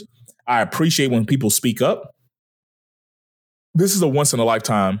players. I appreciate when people speak up. This is a once in a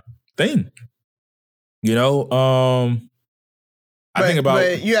lifetime thing, I think about,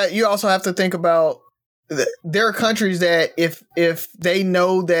 but you also have to think about there are countries that if they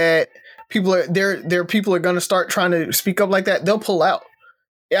know that their people are going to start trying to speak up like that, they'll pull out.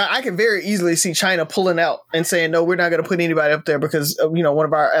 Yeah, I can very easily see China pulling out and saying, no, we're not going to put anybody up there because one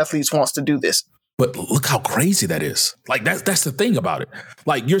of our athletes wants to do this. But look how crazy that is. Like that's the thing about it.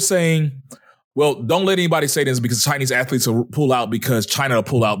 Like you're saying, well, don't let anybody say this because Chinese athletes will pull out because China will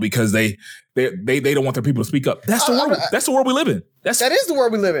pull out because they don't want their people to speak up. That's the world. That's the world we live in. That is the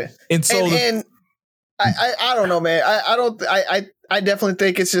world we live in. And so, I don't know, man. I definitely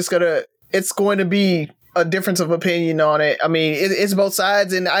think it's going to be a difference of opinion on it. I mean, it's both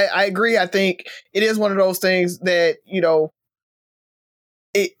sides, and I agree. I think it is one of those things that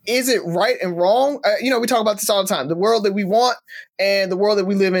is it right and wrong? We talk about this all the time. The world that we want and the world that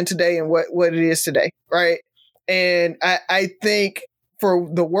we live in today and what it is today, right? And I think for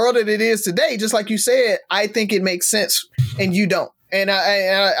the world that it is today, just like you said, I think it makes sense and you don't. And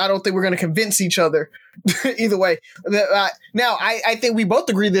I don't think we're going to convince each other either way. Now, I think we both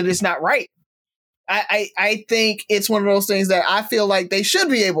agree that it's not right. I think it's one of those things that I feel like they should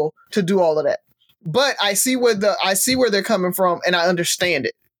be able to do all of that. But I see where they're coming from, and I understand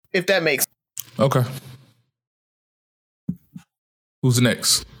it. If that makes sense. Okay. Who's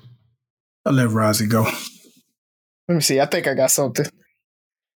next? I'll let Rozzy go. Let me see. I think I got something.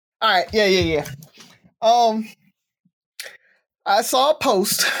 All right. Yeah. I saw a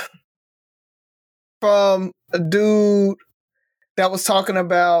post from a dude that was talking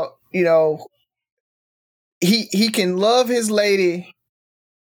about, he can love his lady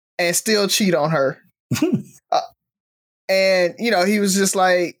and still cheat on her. And, he was just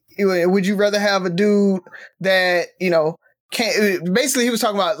like, would you rather have a dude that, can't, basically he was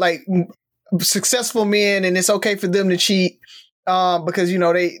talking about like successful men and it's okay for them to cheat because,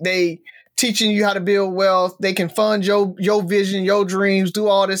 they teaching you how to build wealth. They can fund your vision, your dreams, do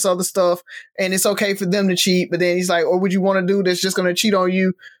all this other stuff. And it's okay for them to cheat. But then he's like, or would you want a dude that's just going to cheat on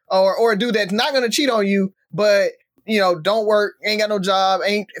you or a dude that's not going to cheat on you, but don't work, ain't got no job,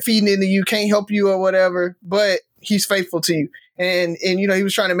 ain't feeding into you, can't help you or whatever, but he's faithful to you. And he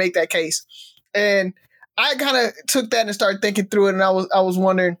was trying to make that case. And I kind of took that and started thinking through it. And I was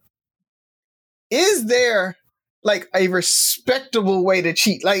wondering, is there like a respectable way to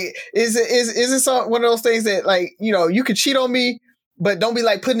cheat? Like, is it one of those things that like, you could cheat on me, but don't be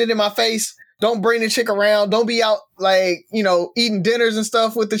like putting it in my face. Don't bring the chick around. Don't be out like, eating dinners and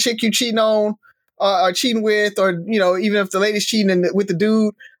stuff with the chick you cheating on. Or cheating with, or, even if the lady's cheating with the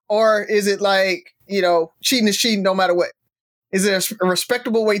dude, or is it like, cheating is cheating no matter what? Is it a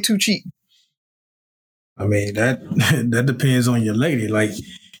respectable way to cheat? I mean, that depends on your lady. Like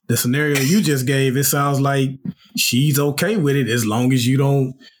the scenario you just gave, it sounds like she's okay with it as long as you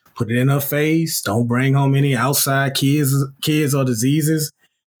don't put it in her face, don't bring home any outside kids or diseases.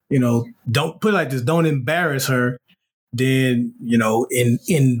 Don't put it like this, don't embarrass her. Then,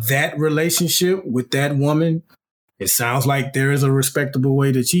 in that relationship with that woman, it sounds like there is a respectable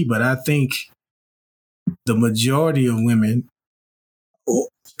way to cheat. But I think the majority of women, or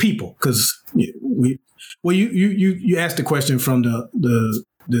people, because you asked the question from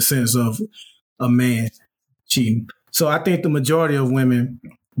the sense of a man cheating. So I think the majority of women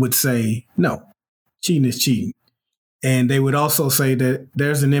would say, no, cheating is cheating. And they would also say that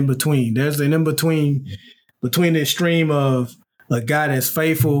there's an in-between. There's an in-between between the extreme of a guy that's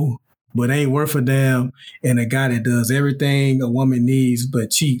faithful but ain't worth a damn and a guy that does everything a woman needs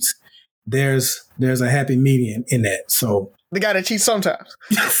but cheats. There's a happy medium in that. So the guy that cheats sometimes.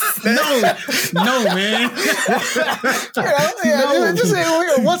 No, man. Just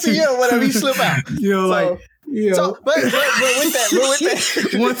once a year or whatever, he slip out. But with that,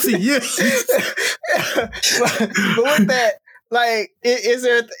 once a year. but with that, like,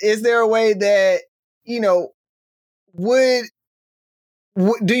 is there a way that, would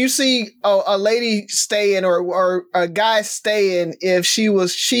do you see a lady staying or a guy staying if she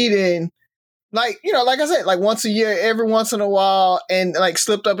was cheating? Like, like I said, like once a year, every once in a while, and like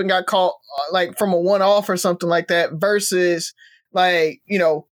slipped up and got caught like from a one-off or something like that versus like,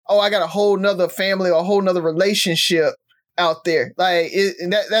 I got a whole nother family or a whole nother relationship out there. Like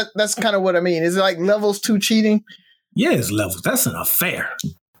that's kind of what I mean. Is it like levels to cheating? Yeah, it's levels. That's an affair.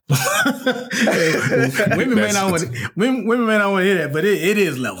 Women may not want to hear that, but it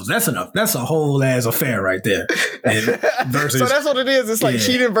is levels. That's enough. That's a whole ass affair right there. Versus, so that's what it is. It's like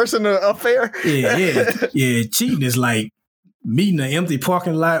cheating versus an affair. Yeah. Cheating is like meeting an empty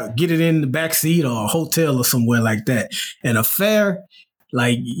parking lot, get it in the back seat or a hotel or somewhere like that. An affair,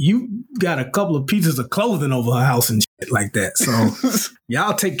 like you got a couple of pieces of clothing over her house and shit like that. So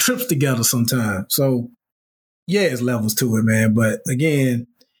y'all take trips together sometime. So yeah, it's levels to it, man. But again,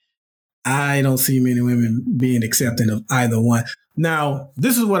 I don't see many women being accepting of either one. Now,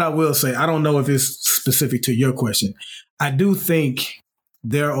 this is what I will say. I don't know if it's specific to your question. I do think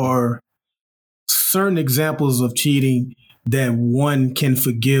there are certain examples of cheating that one can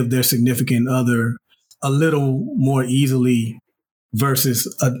forgive their significant other a little more easily versus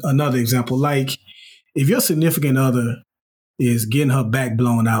another example. Like if your significant other is getting her back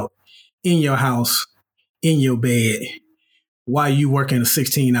blown out in your house, in your bed, while you working a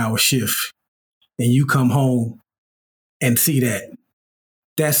 16-hour shift and you come home and see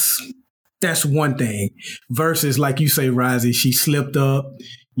that's one thing versus like you say, Rozzy, she slipped up,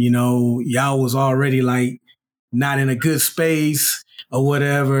 y'all was already like not in a good space or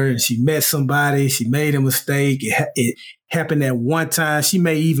whatever. And she met somebody, she made a mistake. It happened at one time. She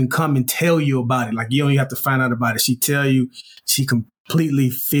may even come and tell you about it. Like you don't even have to find out about it. She tell you she completely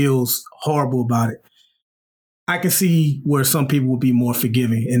feels horrible about it. I can see where some people will be more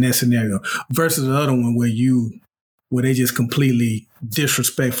forgiving in that scenario versus the other one where they just completely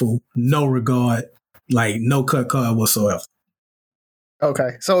disrespectful, no regard, like no cut card whatsoever.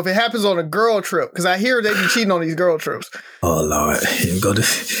 Okay, so if it happens on a girl trip, because I hear they be cheating on these girl trips. Oh Lord,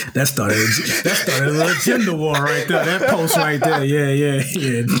 that started a gender war right there. That post right there, yeah.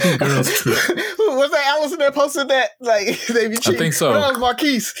 Girls trip. Was that Allison that posted that? Like they be cheating. I think so. No, it was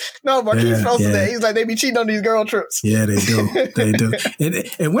Marquise. No, Marquise posted that. He's like they be cheating on these girl trips. Yeah, they do.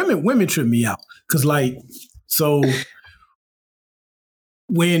 And women trip me out because like so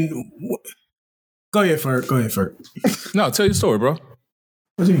when. Go ahead, Ferg. No, tell your story, bro.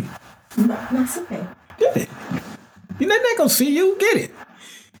 What's he? That's okay. Get it. You're not gonna see you. Get it.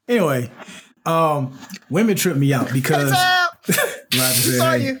 Anyway, women trip me out because Roger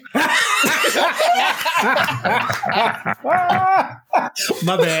saw you.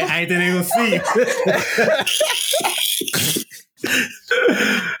 My bad. I ain't gonna see you.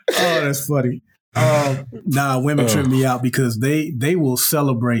 Oh, that's funny. Women trip me out because they will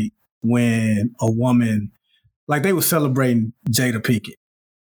celebrate when a woman, like they were celebrating Jada Pinkett.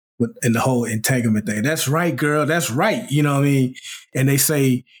 And the whole entanglement thing. That's right, girl. That's right. You know what I mean? And they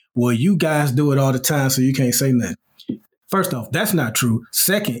say, well, you guys do it all the time, so you can't say nothing. First off, that's not true.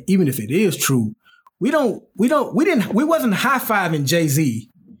 Second, even if it is true, we wasn't high-fiving Jay-Z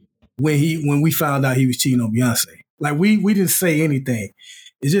when we found out he was cheating on Beyonce. Like we didn't say anything.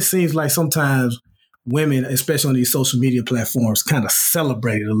 It just seems like sometimes women, especially on these social media platforms, kind of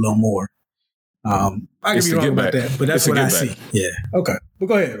celebrate it a little more. I can be wrong about that, but that's what I see. Yeah. Okay. But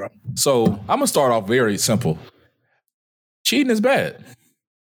go ahead, Rob. So I'm going to start off very simple. Cheating is bad.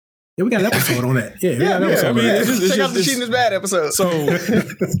 Yeah, we got an episode on that. Yeah, we got an episode on that. Check out the Cheating is Bad episode. So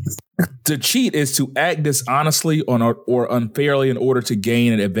to cheat is to act dishonestly or unfairly in order to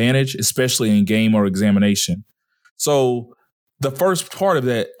gain an advantage, especially in game or examination. So the first part of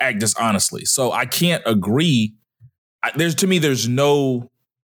that, act dishonestly. So I can't agree. There's no...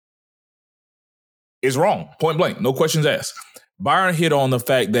 It's wrong, point blank, no questions asked. Byron hit on the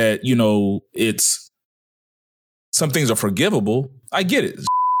fact that, some things are forgivable. I get it. It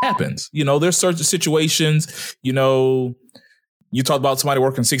happens. There's certain situations, you talk about somebody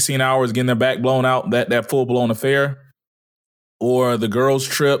working 16 hours, getting their back blown out, that full blown affair, or the girls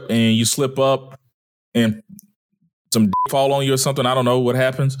trip and you slip up and some fall on you or something. I don't know what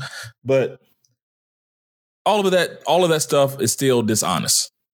happens, but all of that stuff is still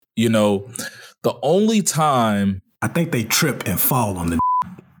dishonest. The only time I think they trip and fall on the.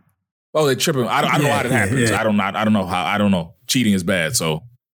 Oh, they trip. I don't know how that happens. Yeah. I don't know how. I don't know. Cheating is bad. So,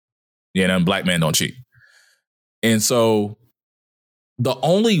 black men don't cheat. And so, the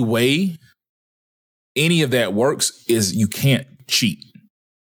only way any of that works is you can't cheat.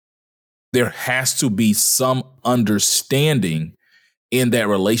 there has to be some understanding in that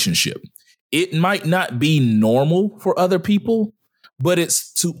relationship. It might not be normal for other people, but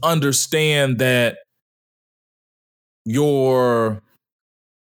it's to understand that your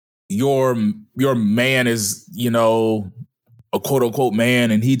man is, a quote unquote man,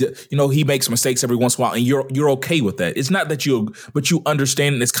 and he makes mistakes every once in a while, and you're okay with that. It's not that but you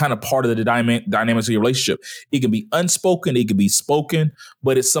understand, and it's kind of part of the dynamics of your relationship. It can be unspoken, it can be spoken,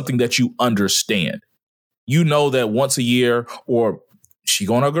 but it's something that you understand. You know that once a year, or she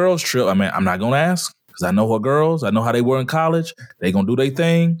go on a girls trip. I mean, I'm not going to ask because I know her girls. I know how they were in college. They going to do their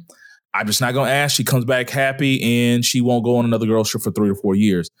thing. I'm just not going to ask. She comes back happy and she won't go on another girls trip for 3 or 4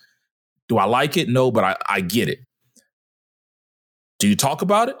 years. Do I like it? No, but I get it. Do you talk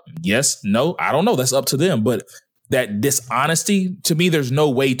about it? Yes, no, I don't know. That's up to them. But that dishonesty, to me, there's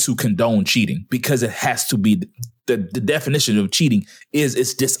no way to condone cheating because it has to be the definition of cheating is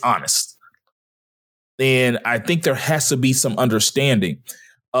it's dishonest. And I think there has to be some understanding.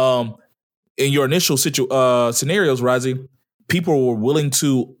 In your initial scenarios, Razi, people were willing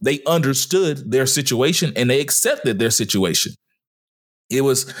to, they understood their situation and they accepted their situation. It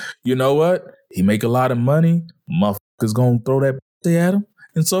was, you know what? He make a lot of money. Motherfucker's going to throw that at him.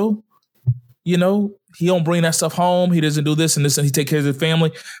 And so, he don't bring that stuff home. He doesn't do this and this, and he take care of his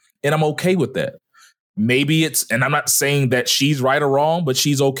family. And I'm okay with that. Maybe and I'm not saying that she's right or wrong, but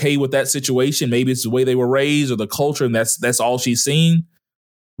she's okay with that situation. Maybe it's the way they were raised or the culture, and that's all she's seen,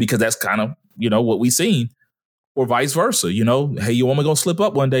 because that's kind of, what we seen. Or vice versa, hey, your woman gonna slip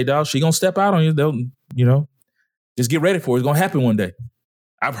up one day, dog. She gonna step out on you. Just get ready for it. It's gonna happen one day.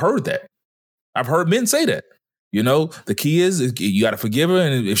 I've heard that. I've heard men say that. The key is you got to forgive her,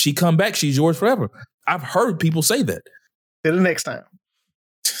 and if she come back, she's yours forever. I've heard people say that. Till the next time.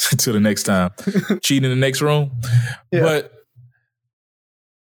 Till the next time. Cheat in the next room. Yeah. But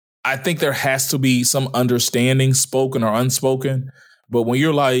I think there has to be some understanding, spoken or unspoken. But when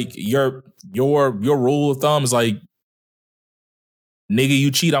you're like, your rule of thumb is like, nigga,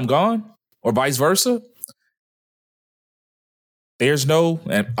 you cheat, I'm gone, or vice versa. There's no,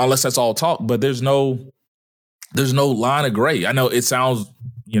 unless that's all talk, but there's no line of gray. I know it sounds,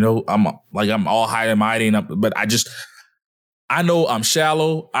 I'm all high and mighty, but I know I'm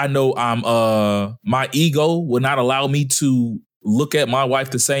shallow. I know my ego would not allow me to look at my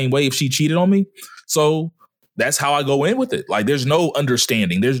wife the same way if she cheated on me. So that's how I go in with it. Like, there's no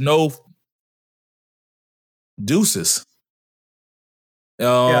understanding. There's no deuces.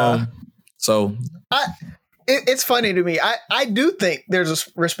 Yeah. So it's funny to me. I do think there's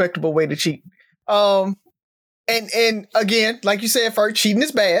a respectable way to cheat. And again, like you said first, cheating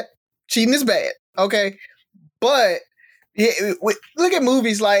is bad. Cheating is bad. Okay. But look at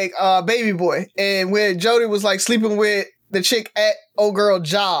movies like Baby Boy, and where Jody was like sleeping with the chick at old girl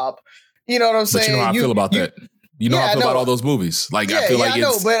job. You know what I'm saying? But you know how I feel about that. You know how I feel about all those movies. Like, I feel like I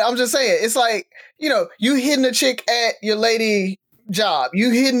know, but I'm just saying, it's like, you hitting a chick at your lady job.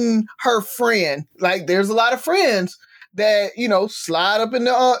 You hitting her friend. Like, there's a lot of friends that, slide up in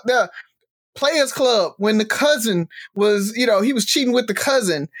the Players Club when the cousin was, he was cheating with the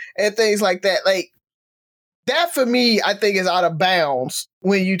cousin and things like that. Like, that for me, I think is out of bounds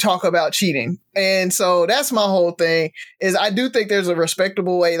when you talk about cheating. And so that's my whole thing, is I do think there's a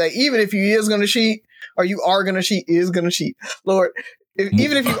respectable way. Like, even if you is going to cheat, or you are going to cheat, Lord,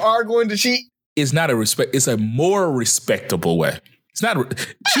 even if you are going to cheat, it's not it's a more respectable way. It's not.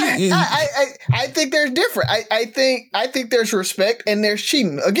 I think there's different. I think there's respect and there's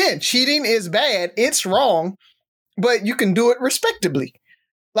cheating. Again, cheating is bad. It's wrong, but you can do it respectably.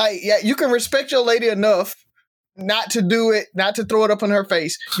 Like, yeah, you can respect your lady enough not to do it, not to throw it up in her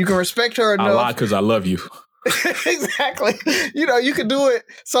face. You can respect her enough. I lie because I love you. Exactly. You can do it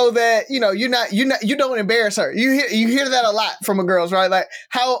so that, you don't embarrass her. You hear that a lot from girls, right? Like,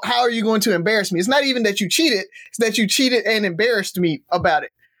 how are you going to embarrass me? It's not even that you cheated, it's that you cheated and embarrassed me about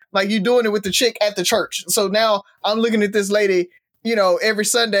it. Like, you're doing it with the chick at the church. So now I'm looking at this lady, every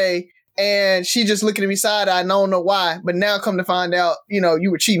Sunday, and she just looking at me side eye, and I don't know why, but now come to find out,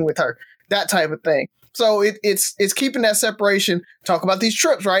 you were cheating with her, that type of thing. So it's keeping that separation. Talk about these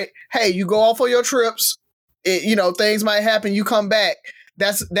trips, right? Hey, you go off on your trips. Things might happen. You come back.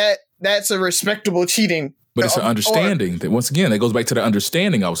 That's a respectable cheating. But it's an understanding. That once again, that goes back to the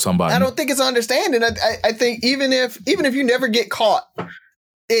understanding of somebody. I don't think it's understanding. I think even if you never get caught,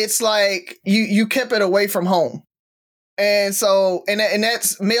 it's like you kept it away from home. And so, and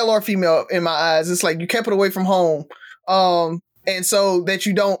that's male or female in my eyes. It's like you kept it away from home. And so that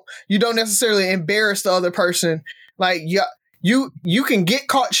you don't necessarily embarrass the other person. Like, you can get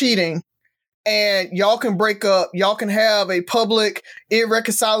caught cheating and y'all can break up, y'all can have a public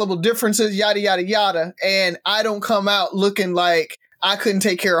irreconcilable differences, yada yada yada, and I don't come out looking like I couldn't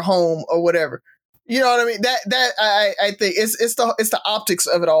take care of home or whatever. You know what I mean? I think it's the optics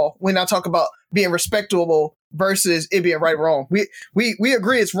of it all when I talk about being respectable versus it being right or wrong. We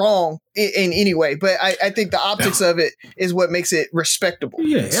agree it's wrong in any way, but I think the optics of it is what makes it respectable.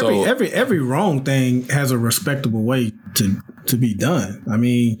 Yeah, every wrong thing has a respectable way to be done. I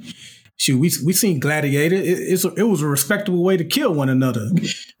mean, shoot, we seen Gladiator. It was a respectable way to kill one another.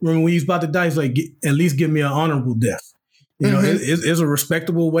 Remember when he was about to die, he's like, at least give me an honorable death. You know, it's a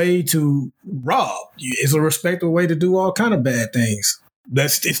respectable way to rob. It's a respectable way to do all kind of bad things.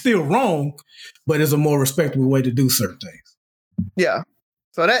 It's still wrong, but it's a more respectable way to do certain things. Yeah.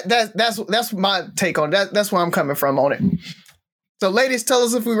 So that's my take on that. That's where I'm coming from on it. So, ladies, tell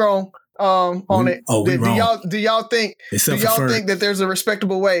us if we're wrong on it. Oh, we wrong. Do y'all think that there's a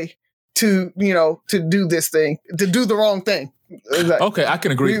respectable way to do this thing, to do the wrong thing? Okay, I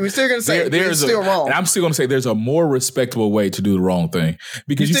can agree. We're still going to say it's still wrong. And I'm still going to say there's a more respectable way to do the wrong thing.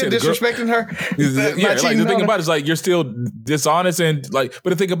 Because you still disrespecting her? Yeah, like the thing about it is like you're still dishonest and like,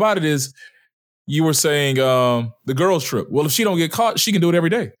 but the thing about it is you were saying the girls trip. Well, if she don't get caught, she can do it every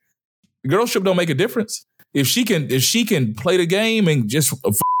day. The girls trip don't make a difference. If she can play the game and just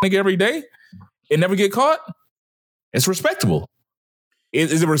nigga every day and never get caught, it's respectable.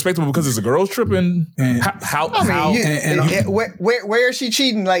 Is it respectable because it's a girls trip? And where is she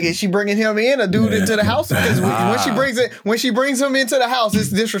cheating? Like, is she bringing him in or dude into the house? Because when she brings him into the house, it's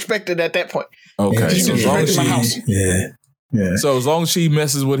disrespected at that point. Okay, so as long as So as long as she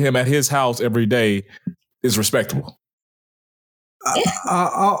messes with him at his house every day, it's respectable.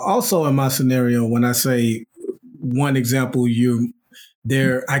 Also, in my scenario, when I say one example,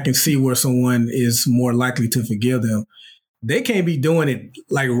 I can see where someone is more likely to forgive them. They can't be doing it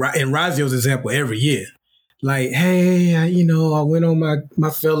like in Razio's example every year. Like, hey, I went on my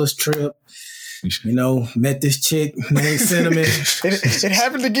fellas trip, met this chick named Cinnamon. It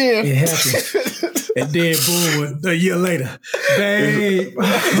happened again. It happened. And then boom, a year later, babe.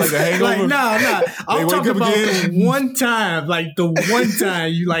 Like a hangover? Nah. I'm talking about the one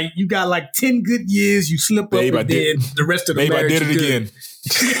time, you got like 10 good years, you slip up and then the rest of the marriage. I did it again.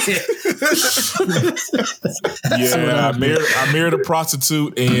 Yeah, I married a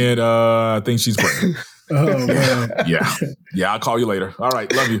prostitute and I think she's pregnant. Oh man. Yeah, I'll call you later. All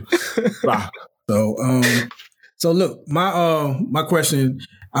right, love you. Bye. So look, my question,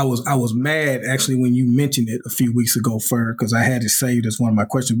 I was mad actually when you mentioned it a few weeks ago, Fer, because I had it saved as one of my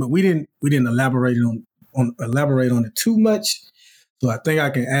questions, but we didn't elaborate on it too much. So I think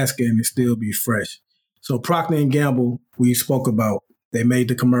I can ask it and it still be fresh. So Procter & Gamble, we spoke about. They made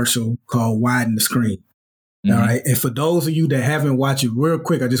the commercial called Widen the Screen. Mm-hmm. All right. And for those of you that haven't watched it real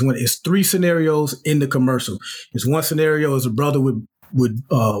quick, it's 3 scenarios in the commercial. It's one scenario is a brother with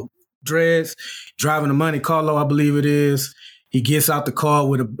dreads driving a Monte Carlo, I believe it is. He gets out the car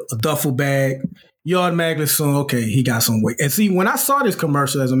with a duffel bag. You automatically assume, okay, he got some weight. And see, when I saw this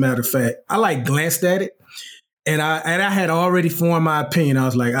commercial, as a matter of fact, I glanced at it and I had already formed my opinion. I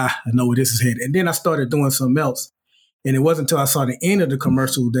was like, I know where this is headed. And then I started doing something else. And it wasn't until I saw the end of the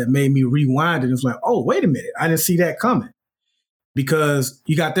commercial that made me rewind it. It was like, oh, wait a minute. I didn't see that coming. Because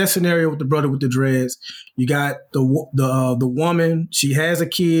you got that scenario with the brother with the dreads. You got the woman. She has a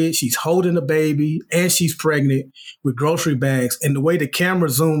kid. She's holding a baby and she's pregnant with grocery bags. And the way the camera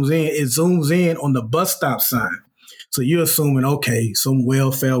zooms in, it zooms in on the bus stop sign. So you're assuming, okay, some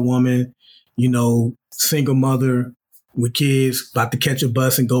welfare woman, single mother with kids about to catch a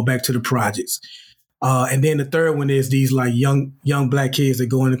bus and go back to the projects. And then the third one is these like young black kids that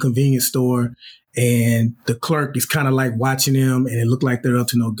go in the convenience store and the clerk is kind of like watching them and it looked like they're up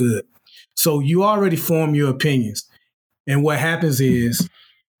to no good. So you already form your opinions. And what happens is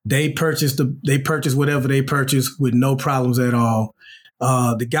they purchase whatever they purchase with no problems at all.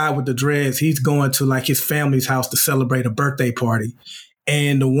 The guy with the dreads, he's going to like his family's house to celebrate a birthday party.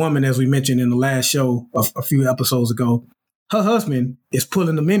 And the woman, as we mentioned in the last show a few episodes ago, her husband is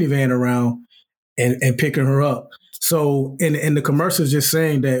pulling the minivan around and picking her up. So, and the commercial is just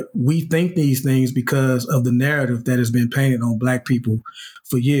saying that we think these things because of the narrative that has been painted on Black people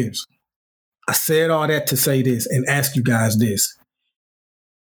for years. I said all that to say this and ask you guys this.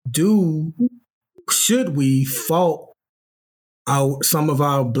 Should we fault some of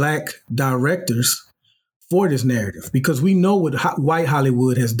our Black directors for this narrative? Because we know what white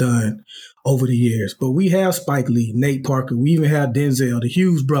Hollywood has done over the years. But we have Spike Lee, Nate Parker, we even have Denzel, the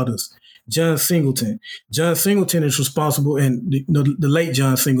Hughes brothers, John Singleton. John Singleton is responsible, and the late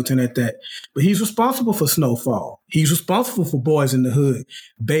John Singleton at that. But he's responsible for Snowfall. He's responsible for Boys in the Hood,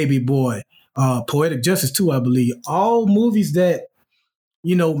 Baby Boy, Poetic Justice too, I believe. All movies that,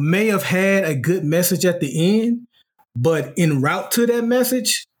 may have had a good message at the end, but en route to that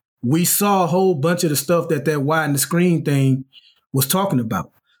message, we saw a whole bunch of the stuff that widen the screen thing was talking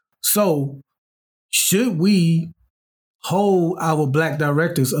about. So should we hold our Black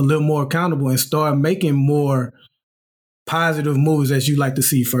directors a little more accountable and start making more positive movies as you like to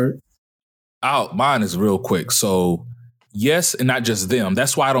see, Ferg? Mine is real quick. So yes, and not just them.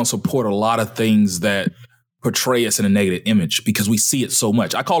 That's why I don't support a lot of things that portray us in a negative image, because we see it so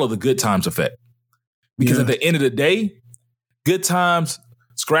much. I call it the Good Times effect. Because at the end of the day, Good Times,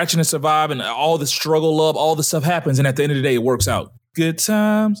 Scratching and Surviving, all the struggle, love, all the stuff happens. And at the end of the day, it works out. Good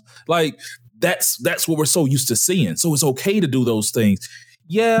times. Like, that's what we're so used to seeing. So it's okay to do those things.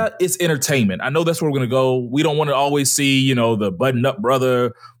 Yeah, it's entertainment. I know that's where we're going to go. We don't want to always see, the button-up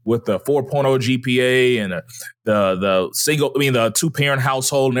brother with the 4.0 GPA and the two-parent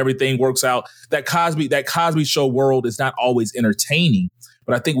household and everything works out. That Cosby Show world is not always entertaining,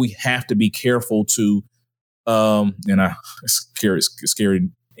 but I think we have to be careful to, it's scary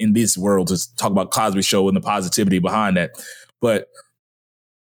in this world to talk about Cosby Show and the positivity behind that, but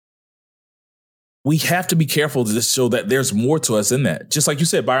we have to be careful to just show that there's more to us in that. Just like you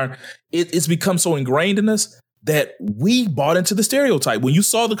said, Byron, it's become so ingrained in us that we bought into the stereotype. When you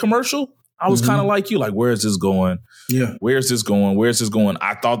saw the commercial, I was kind of like you, like, where is this going? Yeah. Where's this going? Where's this going?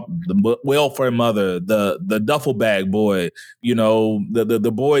 I thought the welfare mother, the duffel bag boy,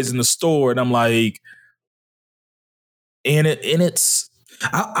 the boys in the store. And I'm like, it's,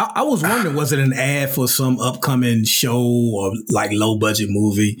 I was wondering, was it an ad for some upcoming show or like low budget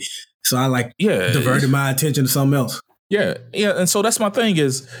movie? So I diverted my attention to something else. Yeah. Yeah. And so that's my thing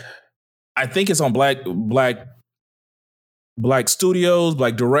is, I think it's on black studios,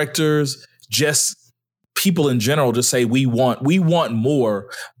 black directors, just people in general to say we want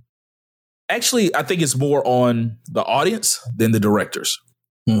more. Actually, I think it's more on the audience than the directors.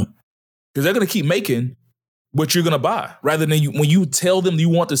 Because they're going to keep making what you're going to buy rather than when you tell them you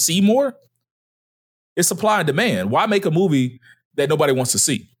want to see more. It's supply and demand. Why make a movie that nobody wants to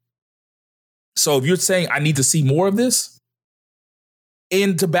see? So if you're saying I need to see more of this,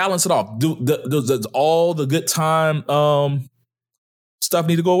 and to balance it off, does all the good time stuff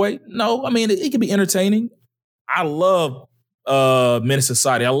need to go away? No, I mean it can be entertaining. I love Menace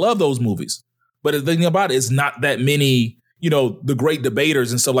Society. I love those movies, but the thing about it is not that many. The great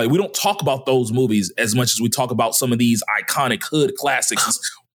debaters and stuff like we don't talk about those movies as much as we talk about some of these iconic hood classics.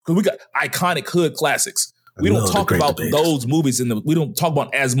 Because we got iconic hood classics. We don't talk about those movies we don't talk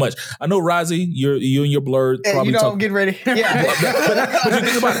about as much. I know, Rozzy, you and your blurred. Probably I'm getting ready. Yeah. but you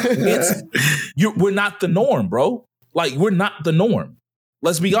think about it, we're not the norm, bro. Like, we're not the norm.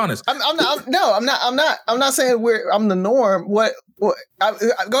 Let's be honest. I'm not saying I'm the norm. What go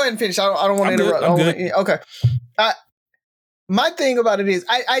ahead and finish. I don't want to interrupt. I'm good. Okay. My thing about it is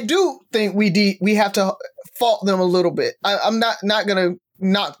I do think we have to fault them a little bit. I'm not going to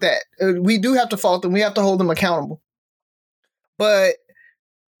knock that. We do have to fault them. We have to hold them accountable. But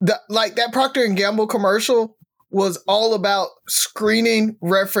that Procter & Gamble commercial was all about screening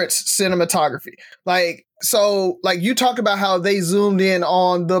reference cinematography. So you talked about how they zoomed in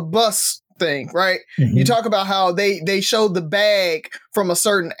on the bus thing, right? Mm-hmm. You talk about how they showed the bag from a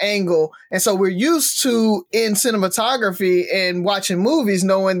certain angle. And so we're used to in cinematography and watching movies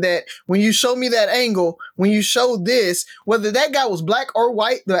knowing that when you show me that angle, when you show this, whether that guy was black or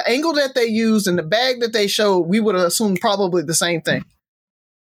white, the angle that they used and the bag that they showed, we would have assumed probably the same thing.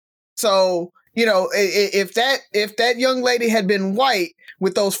 So, if that young lady had been white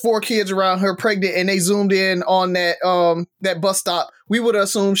with those 4 kids around her pregnant and they zoomed in on that bus stop, we would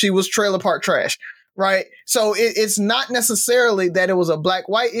assume she was trailer park trash, right? So it's not necessarily that it was a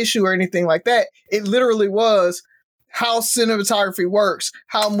black-white issue or anything like that. It literally was how cinematography works,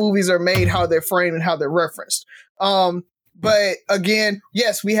 how movies are made, how they're framed, and how they're referenced. But again,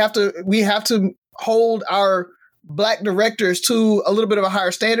 yes, we have to hold our black directors to a little bit of a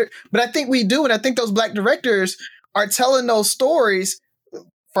higher standard. But I think we do, and I think those black directors are telling those stories.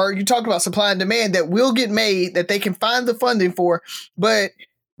 For you talked about supply and demand that will get made, that they can find the funding for. But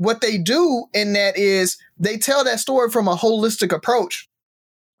what they do in that is they tell that story from a holistic approach.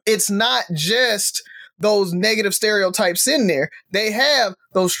 It's not just those negative stereotypes in there. They have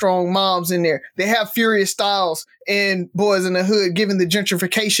those strong moms in there. They have Furious Styles in Boys in the Hood giving the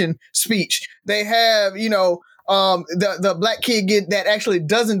gentrification speech. They have, the black kid that actually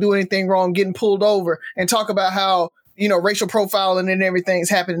doesn't do anything wrong getting pulled over and talk about how, racial profiling and everything's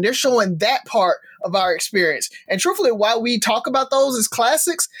happening. They're showing that part of our experience. And truthfully, why we talk about those as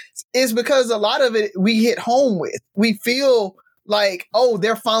classics is because a lot of it we hit home with. We feel like, oh,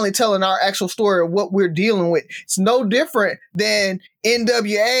 they're finally telling our actual story of what we're dealing with. It's no different than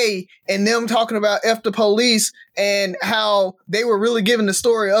NWA and them talking about F the police and how they were really giving the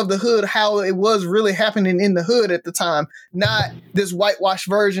story of the hood, how it was really happening in the hood at the time, not this whitewashed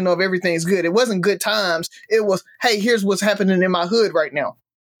version of everything's good. It wasn't good times. It was, hey, here's what's happening in my hood right now.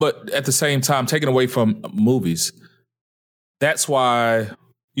 But at the same time, taken away from movies, that's why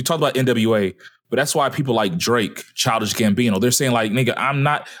you talk about NWA, but that's why people like Drake, Childish Gambino, they're saying like, nigga, I'm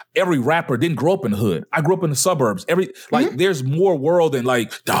not, every rapper didn't grow up in the hood. I grew up in the suburbs. There's more world than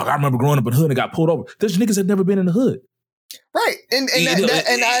like, dog, I remember growing up in the hood and got pulled over. There's niggas that never been in the hood. Right. And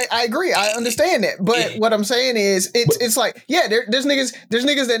I agree. I understand that. But what I'm saying is it's like, yeah, there's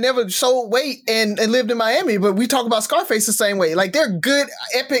niggas that never sold weight and lived in Miami, but we talk about Scarface the same way. Like, they're good,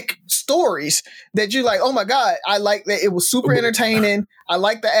 epic stories that you like, oh my God, I like that. It was super entertaining. I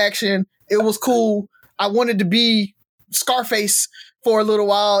like the action. It was cool. I wanted to be Scarface for a little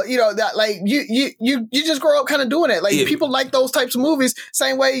while, you know, that like you just grow up kind of doing it. Like, people like those types of movies,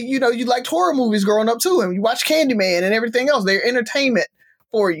 same way, you know, you liked horror movies growing up too. And you watch Candyman and everything else. They're entertainment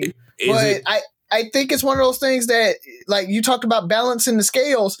for you. I think it's one of those things that, like, you talked about balancing the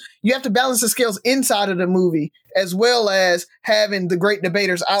scales. You have to balance the scales inside of the movie as well as having the great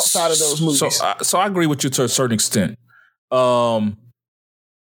debaters outside of those movies. So I agree with you to a certain extent.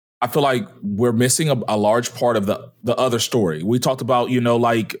 I feel like we're missing a large part of the other story. We talked about, you know,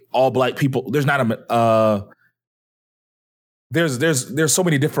 like all black people. There's not there's so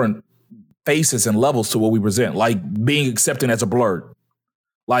many different faces and levels to what we present. Like being accepted as a blurred.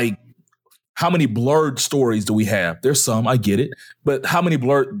 Like, how many blurred stories do we have? There's some, I get it, but how many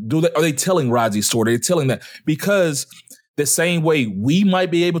blurred are they telling Razi's story? They're telling that because the same way we might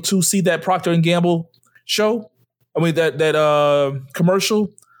be able to see that Procter & Gamble show. I mean that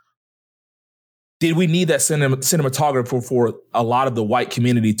commercial. Did we need that cinematographer for a lot of the white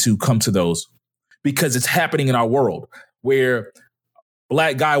community to come to those? Because it's happening in our world where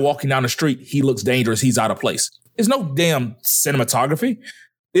black guy walking down the street, he looks dangerous, he's out of place. There's no damn cinematography.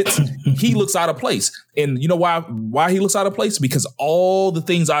 He looks out of place. And you know why he looks out of place? Because all the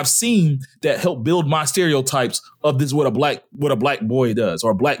things I've seen that help build my stereotypes of this what a black boy does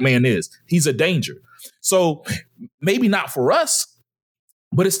or a black man is. He's a danger. So maybe not for us,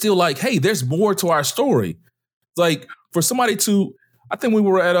 but it's still like, hey, there's more to our story. Like, for somebody to, I think we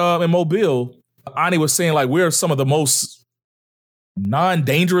were at in Mobile, Ani was saying like we're some of the most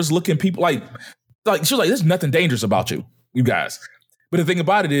non-dangerous looking people. Like she was like, there's nothing dangerous about you guys. But the thing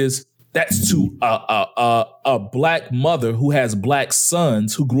about it is that's to a black mother who has black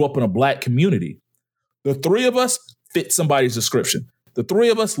sons who grew up in a black community. The three of us fit somebody's description. The three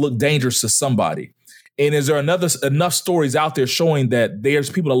of us look dangerous to somebody. And is there enough stories out there showing that there's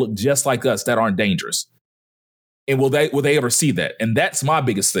people that look just like us that aren't dangerous? And will they ever see that? And that's my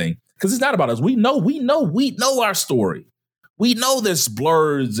biggest thing. Because it's not about us. We know our story. We know there's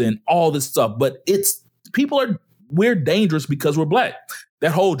blurs and all this stuff, but we're dangerous because we're black.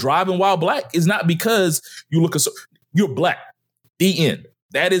 That whole driving while black is not because you're black. The end.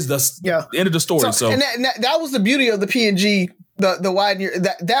 That is the end of the story. So and that was the beauty of the P&G. The wide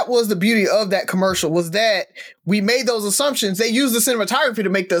that was the beauty of that commercial, was that we made those assumptions. They used the cinematography to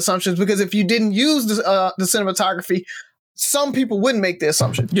make the assumptions, because if you didn't use the cinematography, some people wouldn't make the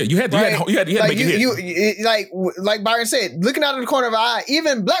assumption. Yeah, you had to make it hit. Like Byron said, looking out of the corner of our eye,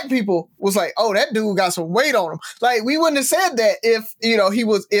 even black people was like, "Oh, that dude got some weight on him." Like, we wouldn't have said that if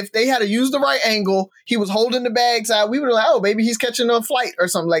they had to use the right angle, he was holding the bags out. We would have like, "Oh, maybe he's catching a flight or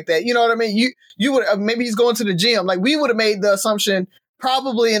something like that." You know what I mean? You would maybe he's going to the gym. Like, we would have made the assumption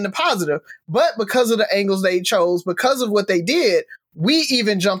probably in the positive, but because of the angles they chose, because of what they did, we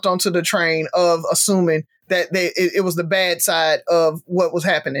even jumped onto the train of assuming that it was the bad side of what was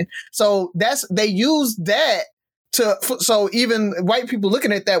happening. So they used that so even white people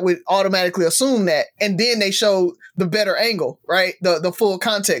looking at that would automatically assume that, and then they showed the better angle, right? The full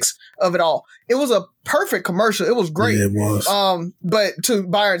context of it all. It was a perfect commercial. It was great. Yeah, it was. But to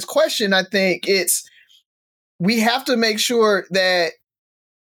Byron's question, I think we have to make sure that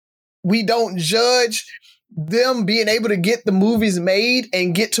we don't judge them being able to get the movies made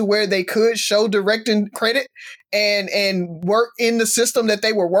and get to where they could show directing credit and work in the system that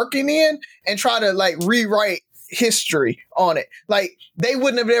they were working in and try to like rewrite history on it. Like, they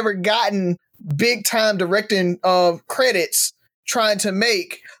wouldn't have ever gotten big time directing credits trying to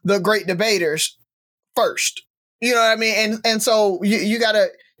make The Great Debaters first. You know what I mean? And so you gotta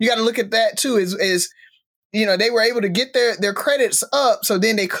look at that too, is you know, they were able to get their credits up so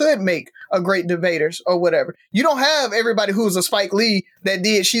then they could make a Great Debaters or whatever. You don't have everybody who's a Spike Lee that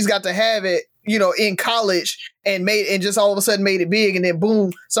did She's Got to Have It in college and just all of a sudden made it big, and then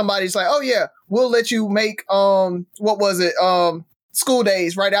boom, somebody's like, oh yeah, we'll let you make what was it, School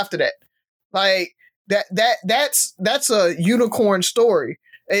Days right after that. Like that's a unicorn story.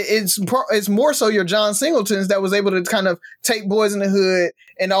 It's more so your John Singletons that was able to kind of take Boys in the Hood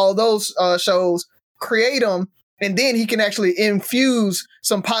and all those shows, create them, and then he can actually infuse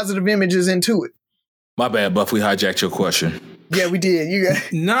some positive images into it. My bad, Buff. We hijacked your question. Yeah, we did. You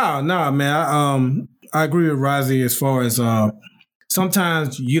got No, man. I agree with Rozzy as far as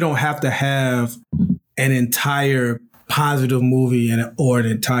sometimes you don't have to have an entire positive movie or an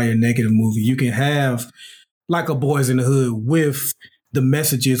entire negative movie. You can have like a Boys in the Hood with the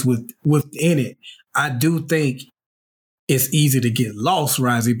messages within it. I do think it's easy to get lost,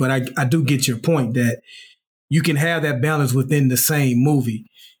 Rozzy, but I do get your point that you can have that balance within the same movie.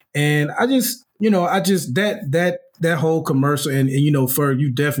 And I just that whole commercial and Ferg, you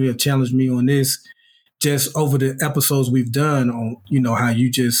definitely have challenged me on this just over the episodes we've done on, how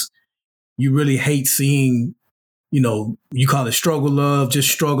you really hate seeing, you call it struggle love, just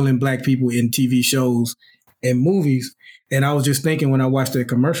struggling Black people in TV shows and movies. And I was just thinking when I watched that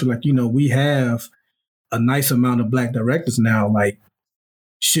commercial, like, we have a nice amount of Black directors now. Like,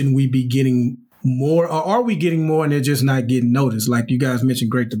 shouldn't we be getting more, or are we getting more and they're just not getting noticed? Like you guys mentioned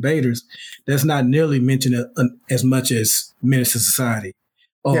Great Debaters. That's not nearly mentioned as much as Menace to Society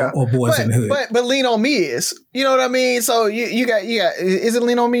or Boys in the Hood. But Lean on Me is, you know what I mean? So you got, is it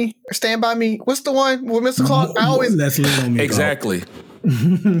Lean on Me or Stand By Me? What's the one with Mr. Clark? That's Lean on Me. Exactly.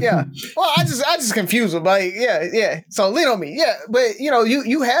 Yeah. Well, I just confuse them. Like, yeah. So Lean on Me. Yeah. But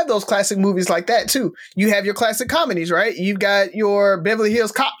you have those classic movies like that too. You have your classic comedies, right? You've got your Beverly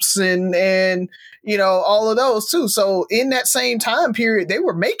Hills Cops and all of those too. So in that same time period, they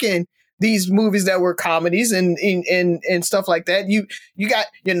were making these movies that were comedies and stuff like that. You got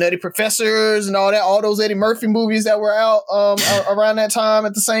your Nutty Professors and all those Eddie Murphy movies that were out around that time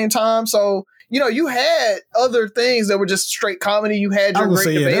at the same time. So you had other things that were just straight comedy. You had your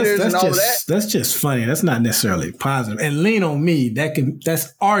Great Debaters and all of that. That's just funny. That's not necessarily positive. And Lean on Me,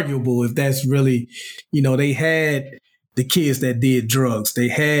 that's arguable if that's really, they had the kids that did drugs. They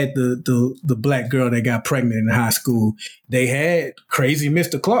had the Black girl that got pregnant in high school. They had crazy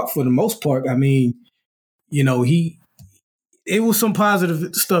Mr. Clark for the most part. I mean, it was some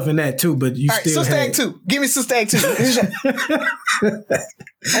positive stuff in that too, but still had... Sister Act 2. Give me Sister Act 2.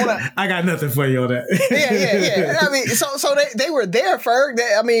 Hold on. I got nothing for you on that. Yeah. I mean, so they were there, Ferg.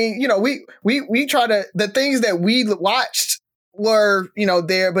 We try to, the things that we watched were,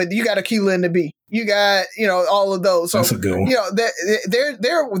 there, but you got Akeelah and the Bee. You got, all of those. So, that's a good one.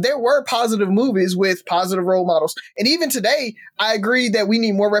 There were positive movies with positive role models. And even today, I agree that we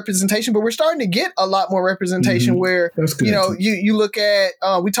need more representation, but we're starting to get a lot more representation where, you look at,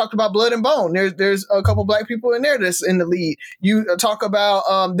 we talked about Blood and Bone. There's a couple Black people in there that's in the lead. You talk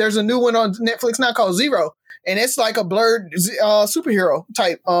about, there's a new one on Netflix now called Zero, and it's like a blurred superhero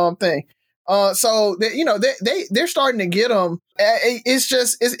type thing. So they're starting to get them. It's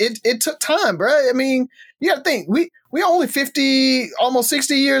just it took time, bro. I mean, you got to think we only 50, almost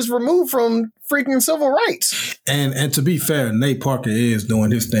 60 years removed from freaking civil rights. And to be fair, Nate Parker is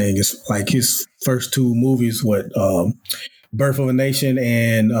doing his thing. It's like his first two movies, Birth of a Nation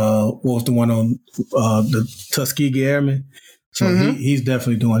and what was the one on the Tuskegee Airmen. So he's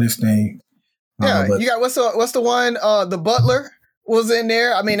definitely doing his thing. Yeah, you got what's the one The Butler was in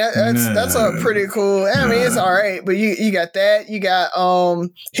there. I mean, that's a pretty cool. I mean, it's all right, but you got that. You got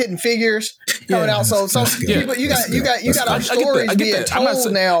Hidden Figures coming out. So some people you got our stories being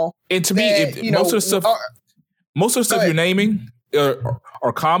told now. And to me, most of the stuff you're naming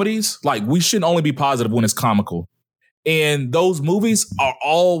are comedies. Like, we shouldn't only be positive when it's comical. And those movies are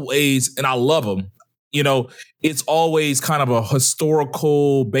always, and I love them. It's always kind of a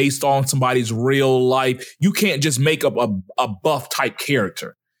historical based on somebody's real life. You can't just make up a buff type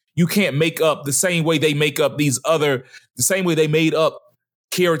character. You can't make up the same way they make up the same way they made up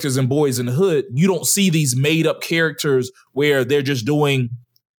characters in Boys in the Hood. You don't see these made up characters where they're just doing,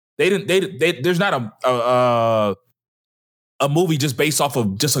 there's not a movie just based off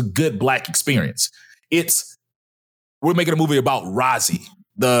of just a good Black experience. We're making a movie about Rozzy,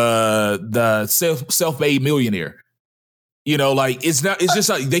 the self-made millionaire. It's just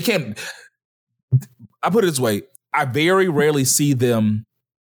like they can't. I put it this way: I very rarely see them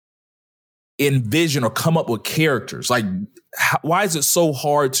envision or come up with characters. Like, why is it so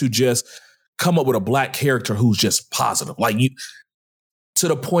hard to just come up with a Black character who's just positive? Like, to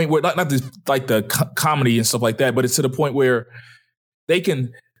the point where not the comedy and stuff like that, but it's to the point where they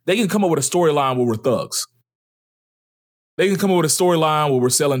can come up with a storyline where we're thugs. They can come up with a storyline where we're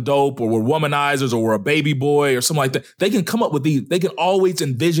selling dope or we're womanizers or we're a baby boy or something like that. They can come up with these. They can always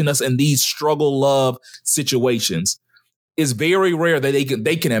envision us in these struggle love situations. It's very rare that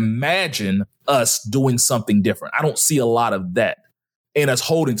they can imagine us doing something different. I don't see a lot of that and us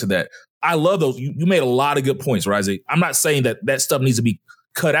holding to that. I love those. You made a lot of good points, Risey. I'm not saying that stuff needs to be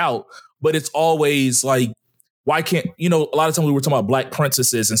cut out, but it's always like, why can't, a lot of times we were talking about black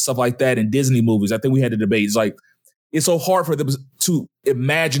princesses and stuff like that in Disney movies. I think we had a debate. It's like, it's so hard for them to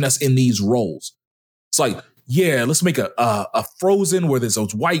imagine us in these roles. It's like, yeah, let's make a Frozen where there's a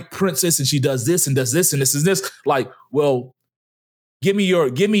white princess and she does this and does this and this and this. Like, well, give me your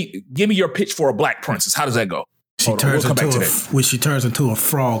pitch for a black princess. How does that go? She turns into a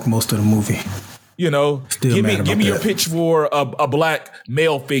frog most of the movie. Give me your pitch for a black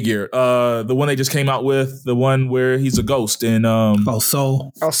male figure. The one they just came out with, the one where he's a ghost and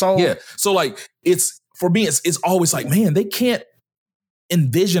Soul. Yeah. So like for me, it's always like, man, they can't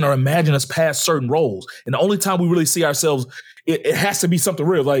envision or imagine us past certain roles. And the only time we really see ourselves, it has to be something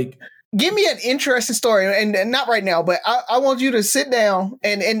real. Like, give me an interesting story, and not right now, but I want you to sit down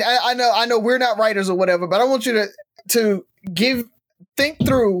and I know we're not writers or whatever, but I want you to think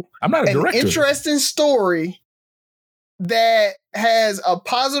through I'm not a director. An interesting story that has a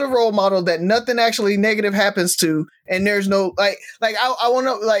positive role model that nothing actually negative happens to, and there's no I want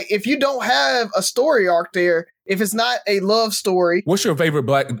to, like, if you don't have a story arc there, if it's not a love story. What's your favorite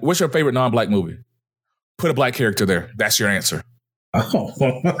non-black movie? Put a black character there. That's your answer. Oh.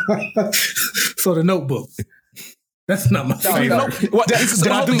 So The Notebook. That's not my favorite. Why don't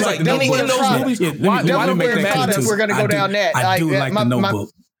we imagine us? We're going to go down that. I do like The Notebook.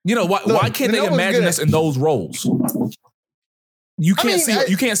 Why can't they imagine us in those roles? You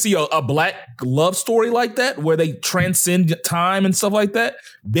can't see a black love story like that where they transcend time and stuff like that.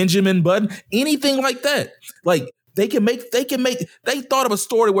 Benjamin Button, anything like that. Like they thought of a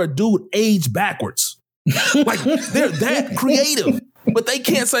story where a dude aged backwards. Like they're that creative, but they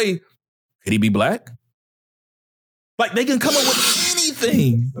can't say, could he be black? Like they can come up with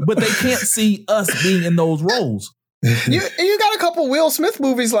anything, but they can't see us being in those roles. You got a couple Will Smith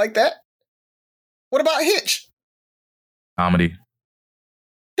movies like that. What about Hitch? Comedy.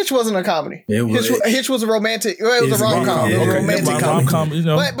 Hitch wasn't a comedy. Hitch was a romantic. Well, it was a rom-com. Yeah, romantic comedy.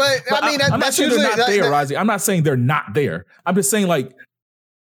 But I mean, I'm not saying usually they're not there, Rozzy. I'm not saying they're not there. I'm just saying like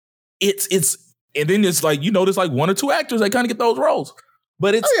it's and then it's like, there's like one or two actors that kind of get those roles.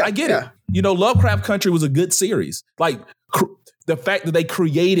 But I get it. Lovecraft Country was a good series. Like the fact that they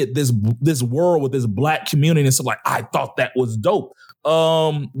created this world with this black community and stuff, like I thought that was dope.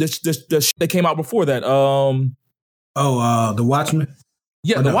 This that came out before that. The Watchmen.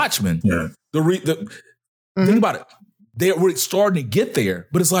 Yeah, The Watchmen. Yeah. Think about it. They were starting to get there,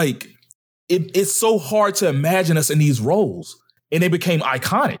 but it's like it's so hard to imagine us in these roles, and they became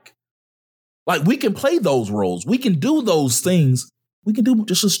iconic. Like we can play those roles, we can do those things. We can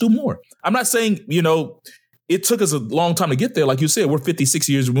just do more. I'm not saying, it took us a long time to get there. Like you said, we're 56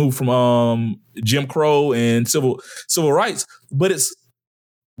 years removed from Jim Crow and civil rights. But has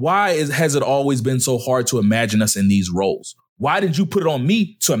it always been so hard to imagine us in these roles? Why did you put it on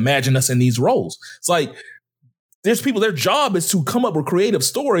me to imagine us in these roles? It's like, there's people, their job is to come up with creative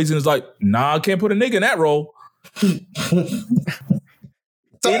stories. And it's like, nah, I can't put a nigga in that role.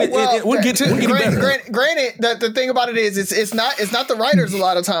 Granted, the thing about it is, it's not the writers a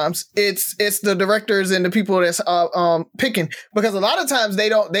lot of times. It's the directors and the people that's picking, because a lot of times they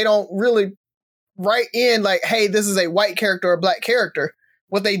don't really write in like, hey, this is a white character or a black character.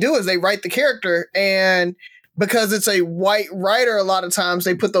 What they do is they write the character, and because it's a white writer, a lot of times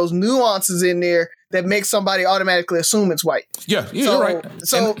they put those nuances in there that makes somebody automatically assume it's white. Yeah, you're right.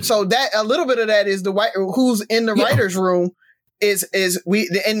 So that a little bit of that is the white who's in the writer's room.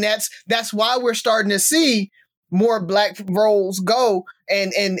 And that's why we're starting to see more black roles go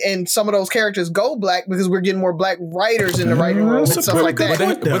and some of those characters go black, because we're getting more black writers in the writing room and stuff like that.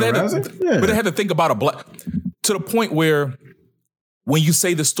 But they had to think about a black to the point where when you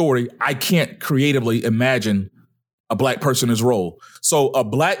say the story, I can't creatively imagine a black person in his role. So a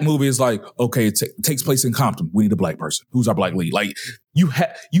black movie is like, okay, it takes place in Compton. We need a black person. Who's our black lead? Like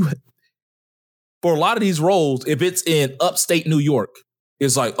for a lot of these roles, if it's in upstate New York,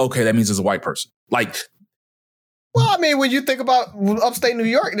 it's like, okay, that means it's a white person. Like, well, I mean, when you think about upstate New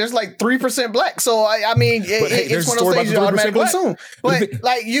York, there's like 3% black. So I mean, it's one of those things you automatically assume. But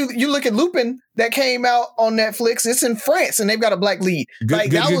like you look at Lupin that came out on Netflix. It's in France, and they've got a black lead.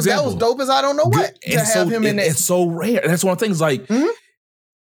 That was dope as I don't know what to have him in there. It's so rare. That's one of the things. Like,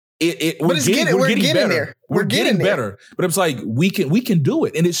 We're getting better. there. We're getting better. But it's like we can do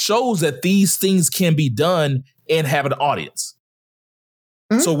it, and it shows that these things can be done and have an audience.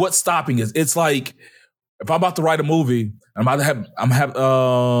 Mm-hmm. So what's stopping is it's like if I'm about to write a movie, I want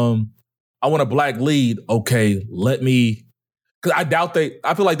a black lead. Okay, because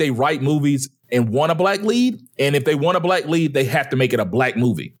I feel like they write movies and want a black lead, and if they want a black lead, they have to make it a black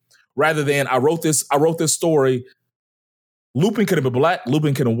movie rather than I wrote this story. Lupin could have been black.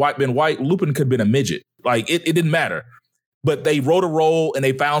 Lupin could have been white. Lupin could have been a midget. Like it didn't matter. But they wrote a role and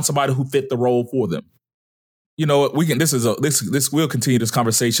they found somebody who fit the role for them. You know, we'll continue this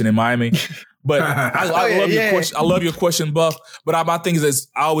conversation in Miami. But I love your question. I love your question, Buff. But my thing is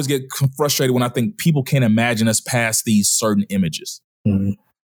I always get frustrated when I think people can't imagine us past these certain images. Mm-hmm.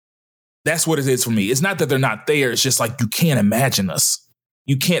 That's what it is for me. It's not that they're not there. It's just like you can't imagine us.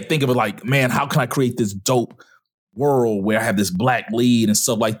 You can't think of it like, man, how can I create this dope world where I have this black lead and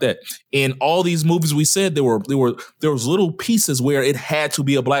stuff like that. In all these movies we said there was little pieces where it had to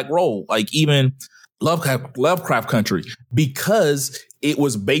be a black role, like even Lovecraft Country, because it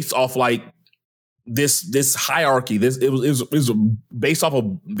was based off like this hierarchy. It was based off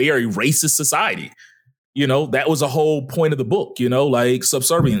a very racist society. You know, that was a whole point of the book, you know, like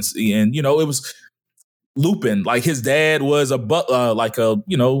subserviency. And, you know, it was Lupin, like his dad was a butler,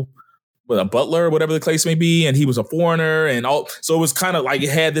 a butler, whatever the case may be, and he was a foreigner, and all. So it was kind of like it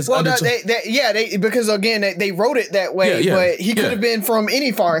had this. Well, because again, they wrote it that way, but he could have been from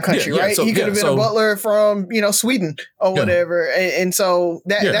any foreign country, right? So, he could have been a butler from Sweden or whatever, and so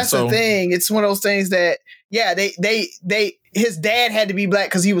that's the thing. It's one of those things that his dad had to be black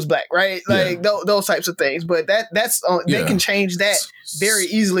because he was black, right? Like those types of things. But that's they can change that very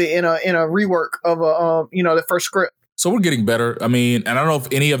easily in a rework of the first script. So we're getting better. I mean, and I don't know if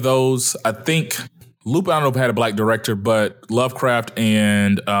any of those, I think Lupin, I don't know if it had a black director, but Lovecraft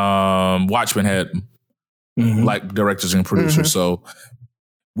and Watchmen had black directors and producers. Mm-hmm. So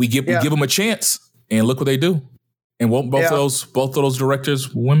we give them a chance and look what they do. And won't both of those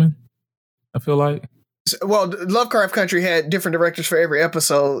directors women, I feel like? Well, Lovecraft Country had different directors for every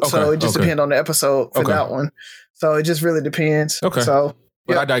episode. So it just depends on the episode for that one. So it just really depends. Okay. So,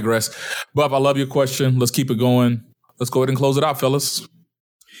 but I digress. Bob, I love your question. Let's keep it going. Let's go ahead and close it out, fellas.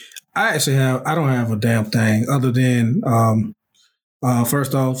 I don't have a damn thing other than,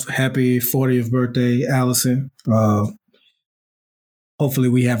 first off, happy 40th birthday, Allison. Hopefully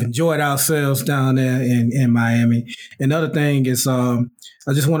we have enjoyed ourselves down there in Miami. Another thing is, I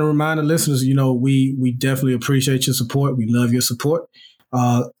just want to remind the listeners, we definitely appreciate your support. We love your support.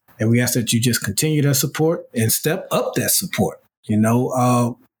 And we ask that you just continue that support and step up that support.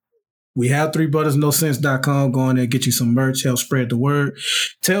 We have threebrothersnosense.com. Go on there, get you some merch, help spread the word.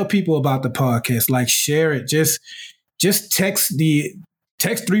 Tell people about the podcast, like share it. Just text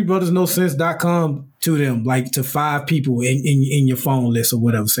threebrothersnosense.com to them, like to 5 people in your phone list or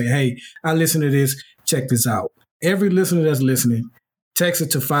whatever. Say, hey, I listen to this. Check this out. Every listener that's listening, text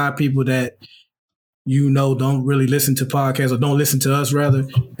it to 5 people that don't really listen to podcasts or don't listen to us rather,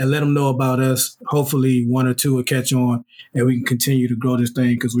 and let them know about us. Hopefully 1 or 2 will catch on and we can continue to grow this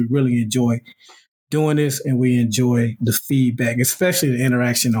thing because we really enjoy doing this and we enjoy the feedback, especially the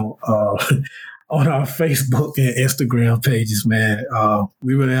interaction on our Facebook and Instagram pages, man.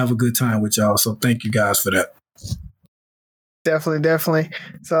 We really have a good time with y'all. So thank you guys for that. Definitely.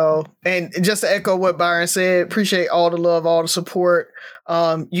 So, and just to echo what Byron said, appreciate all the love, all the support.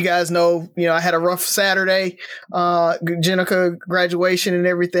 You guys know, I had a rough Saturday, Jenica graduation and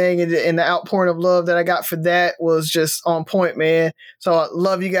everything, and the outpouring of love that I got for that was just on point, man. So I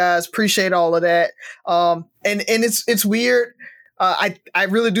love you guys. Appreciate all of that. And it's weird. I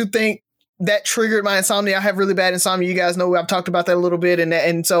really do think that triggered my insomnia. I have really bad insomnia. You guys know I've talked about that a little bit.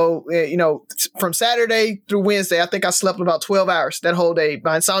 And so, from Saturday through Wednesday, I think I slept about 12 hours that whole day.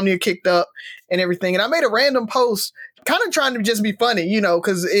 My insomnia kicked up and everything. And I made a random post kind of trying to just be funny,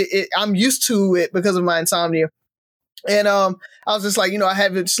 because I'm used to it because of my insomnia. And I was just like, I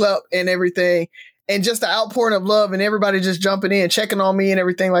haven't slept and everything. And just the outpouring of love and everybody just jumping in, checking on me and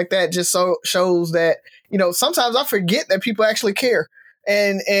everything like that just so shows that, sometimes I forget that people actually care.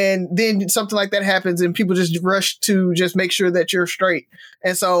 And then something like that happens and people just rush to just make sure that you're straight.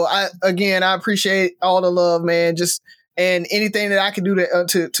 And so I appreciate all the love, man. And anything that I can do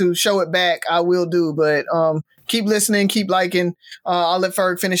to show it back, I will do. But keep listening, keep liking. I'll let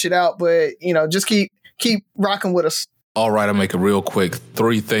Ferg finish it out, but just keep rocking with us. All right, I'll make it real quick.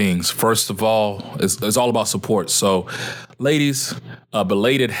 3 things. First of all, it's all about support. So, ladies,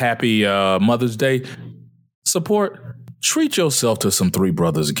 belated happy Mother's Day. Support. Treat yourself to some 3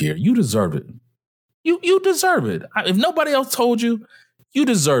 Brothers gear. You deserve it. You deserve it. If nobody else told you, You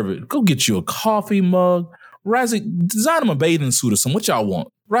deserve it. Go get you a coffee mug. Razzie, design him a bathing suit or something. What y'all want?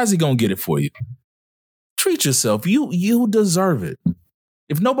 Razzie gonna get it for you. Treat yourself. You deserve it.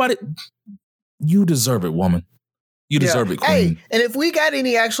 If nobody, you deserve it, woman. You deserve it, queen. Hey, and if we got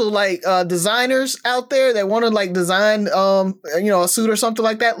any actual like designers out there that want to like design a suit or something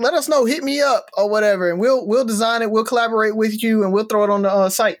like that, let us know. Hit me up or whatever, and we'll design it. We'll collaborate with you, and we'll throw it on the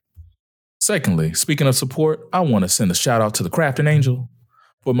site. Secondly, speaking of support, I want to send a shout out to the Crafting Angel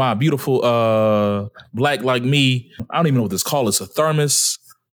for my beautiful black like me. I don't even know what this called. It's a thermos.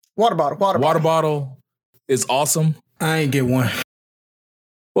 Water bottle is awesome. I ain't get one.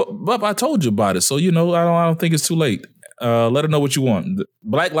 Well, but I told you about it, so I don't think it's too late. Let her know what you want.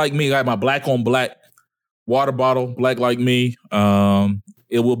 Black like me, I got my black on black water bottle. Black like me.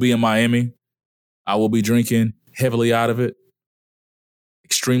 It will be in Miami. I will be drinking heavily out of it,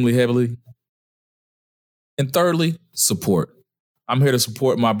 extremely heavily. And thirdly, support. I'm here to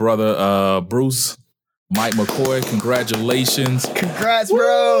support my brother Bruce, Mike McCoy. Congratulations! Congrats,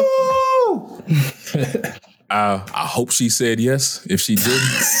 bro. I hope she said yes. If she didn't,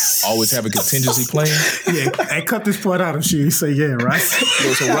 always have a contingency plan. Yeah, and cut this part out if she say yeah, right?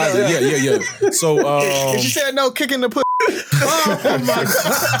 So Razzie, yeah. So if she said no, kick in the pussy. Oh my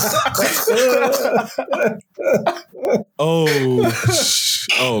God.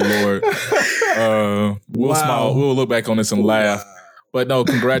 Oh Lord. We'll smile. We'll look back on this and laugh. But no,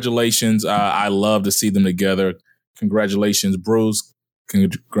 congratulations. I love to see them together. Congratulations, Bruce.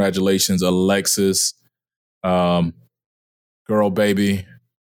 Congratulations, Alexis. Girl, baby.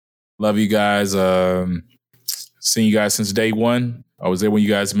 Love you guys. Seen you guys since day one. I was there when you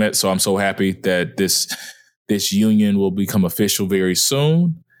guys met, so I'm so happy that this union will become official very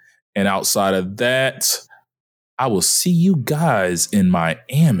soon. And outside of that, I will see you guys in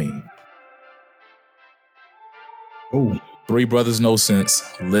Miami. Oh. Three Brothers No Sense.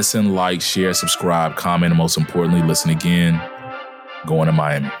 Listen, like, share, subscribe, comment, and most importantly, listen again. Going to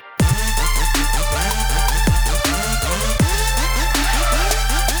Miami.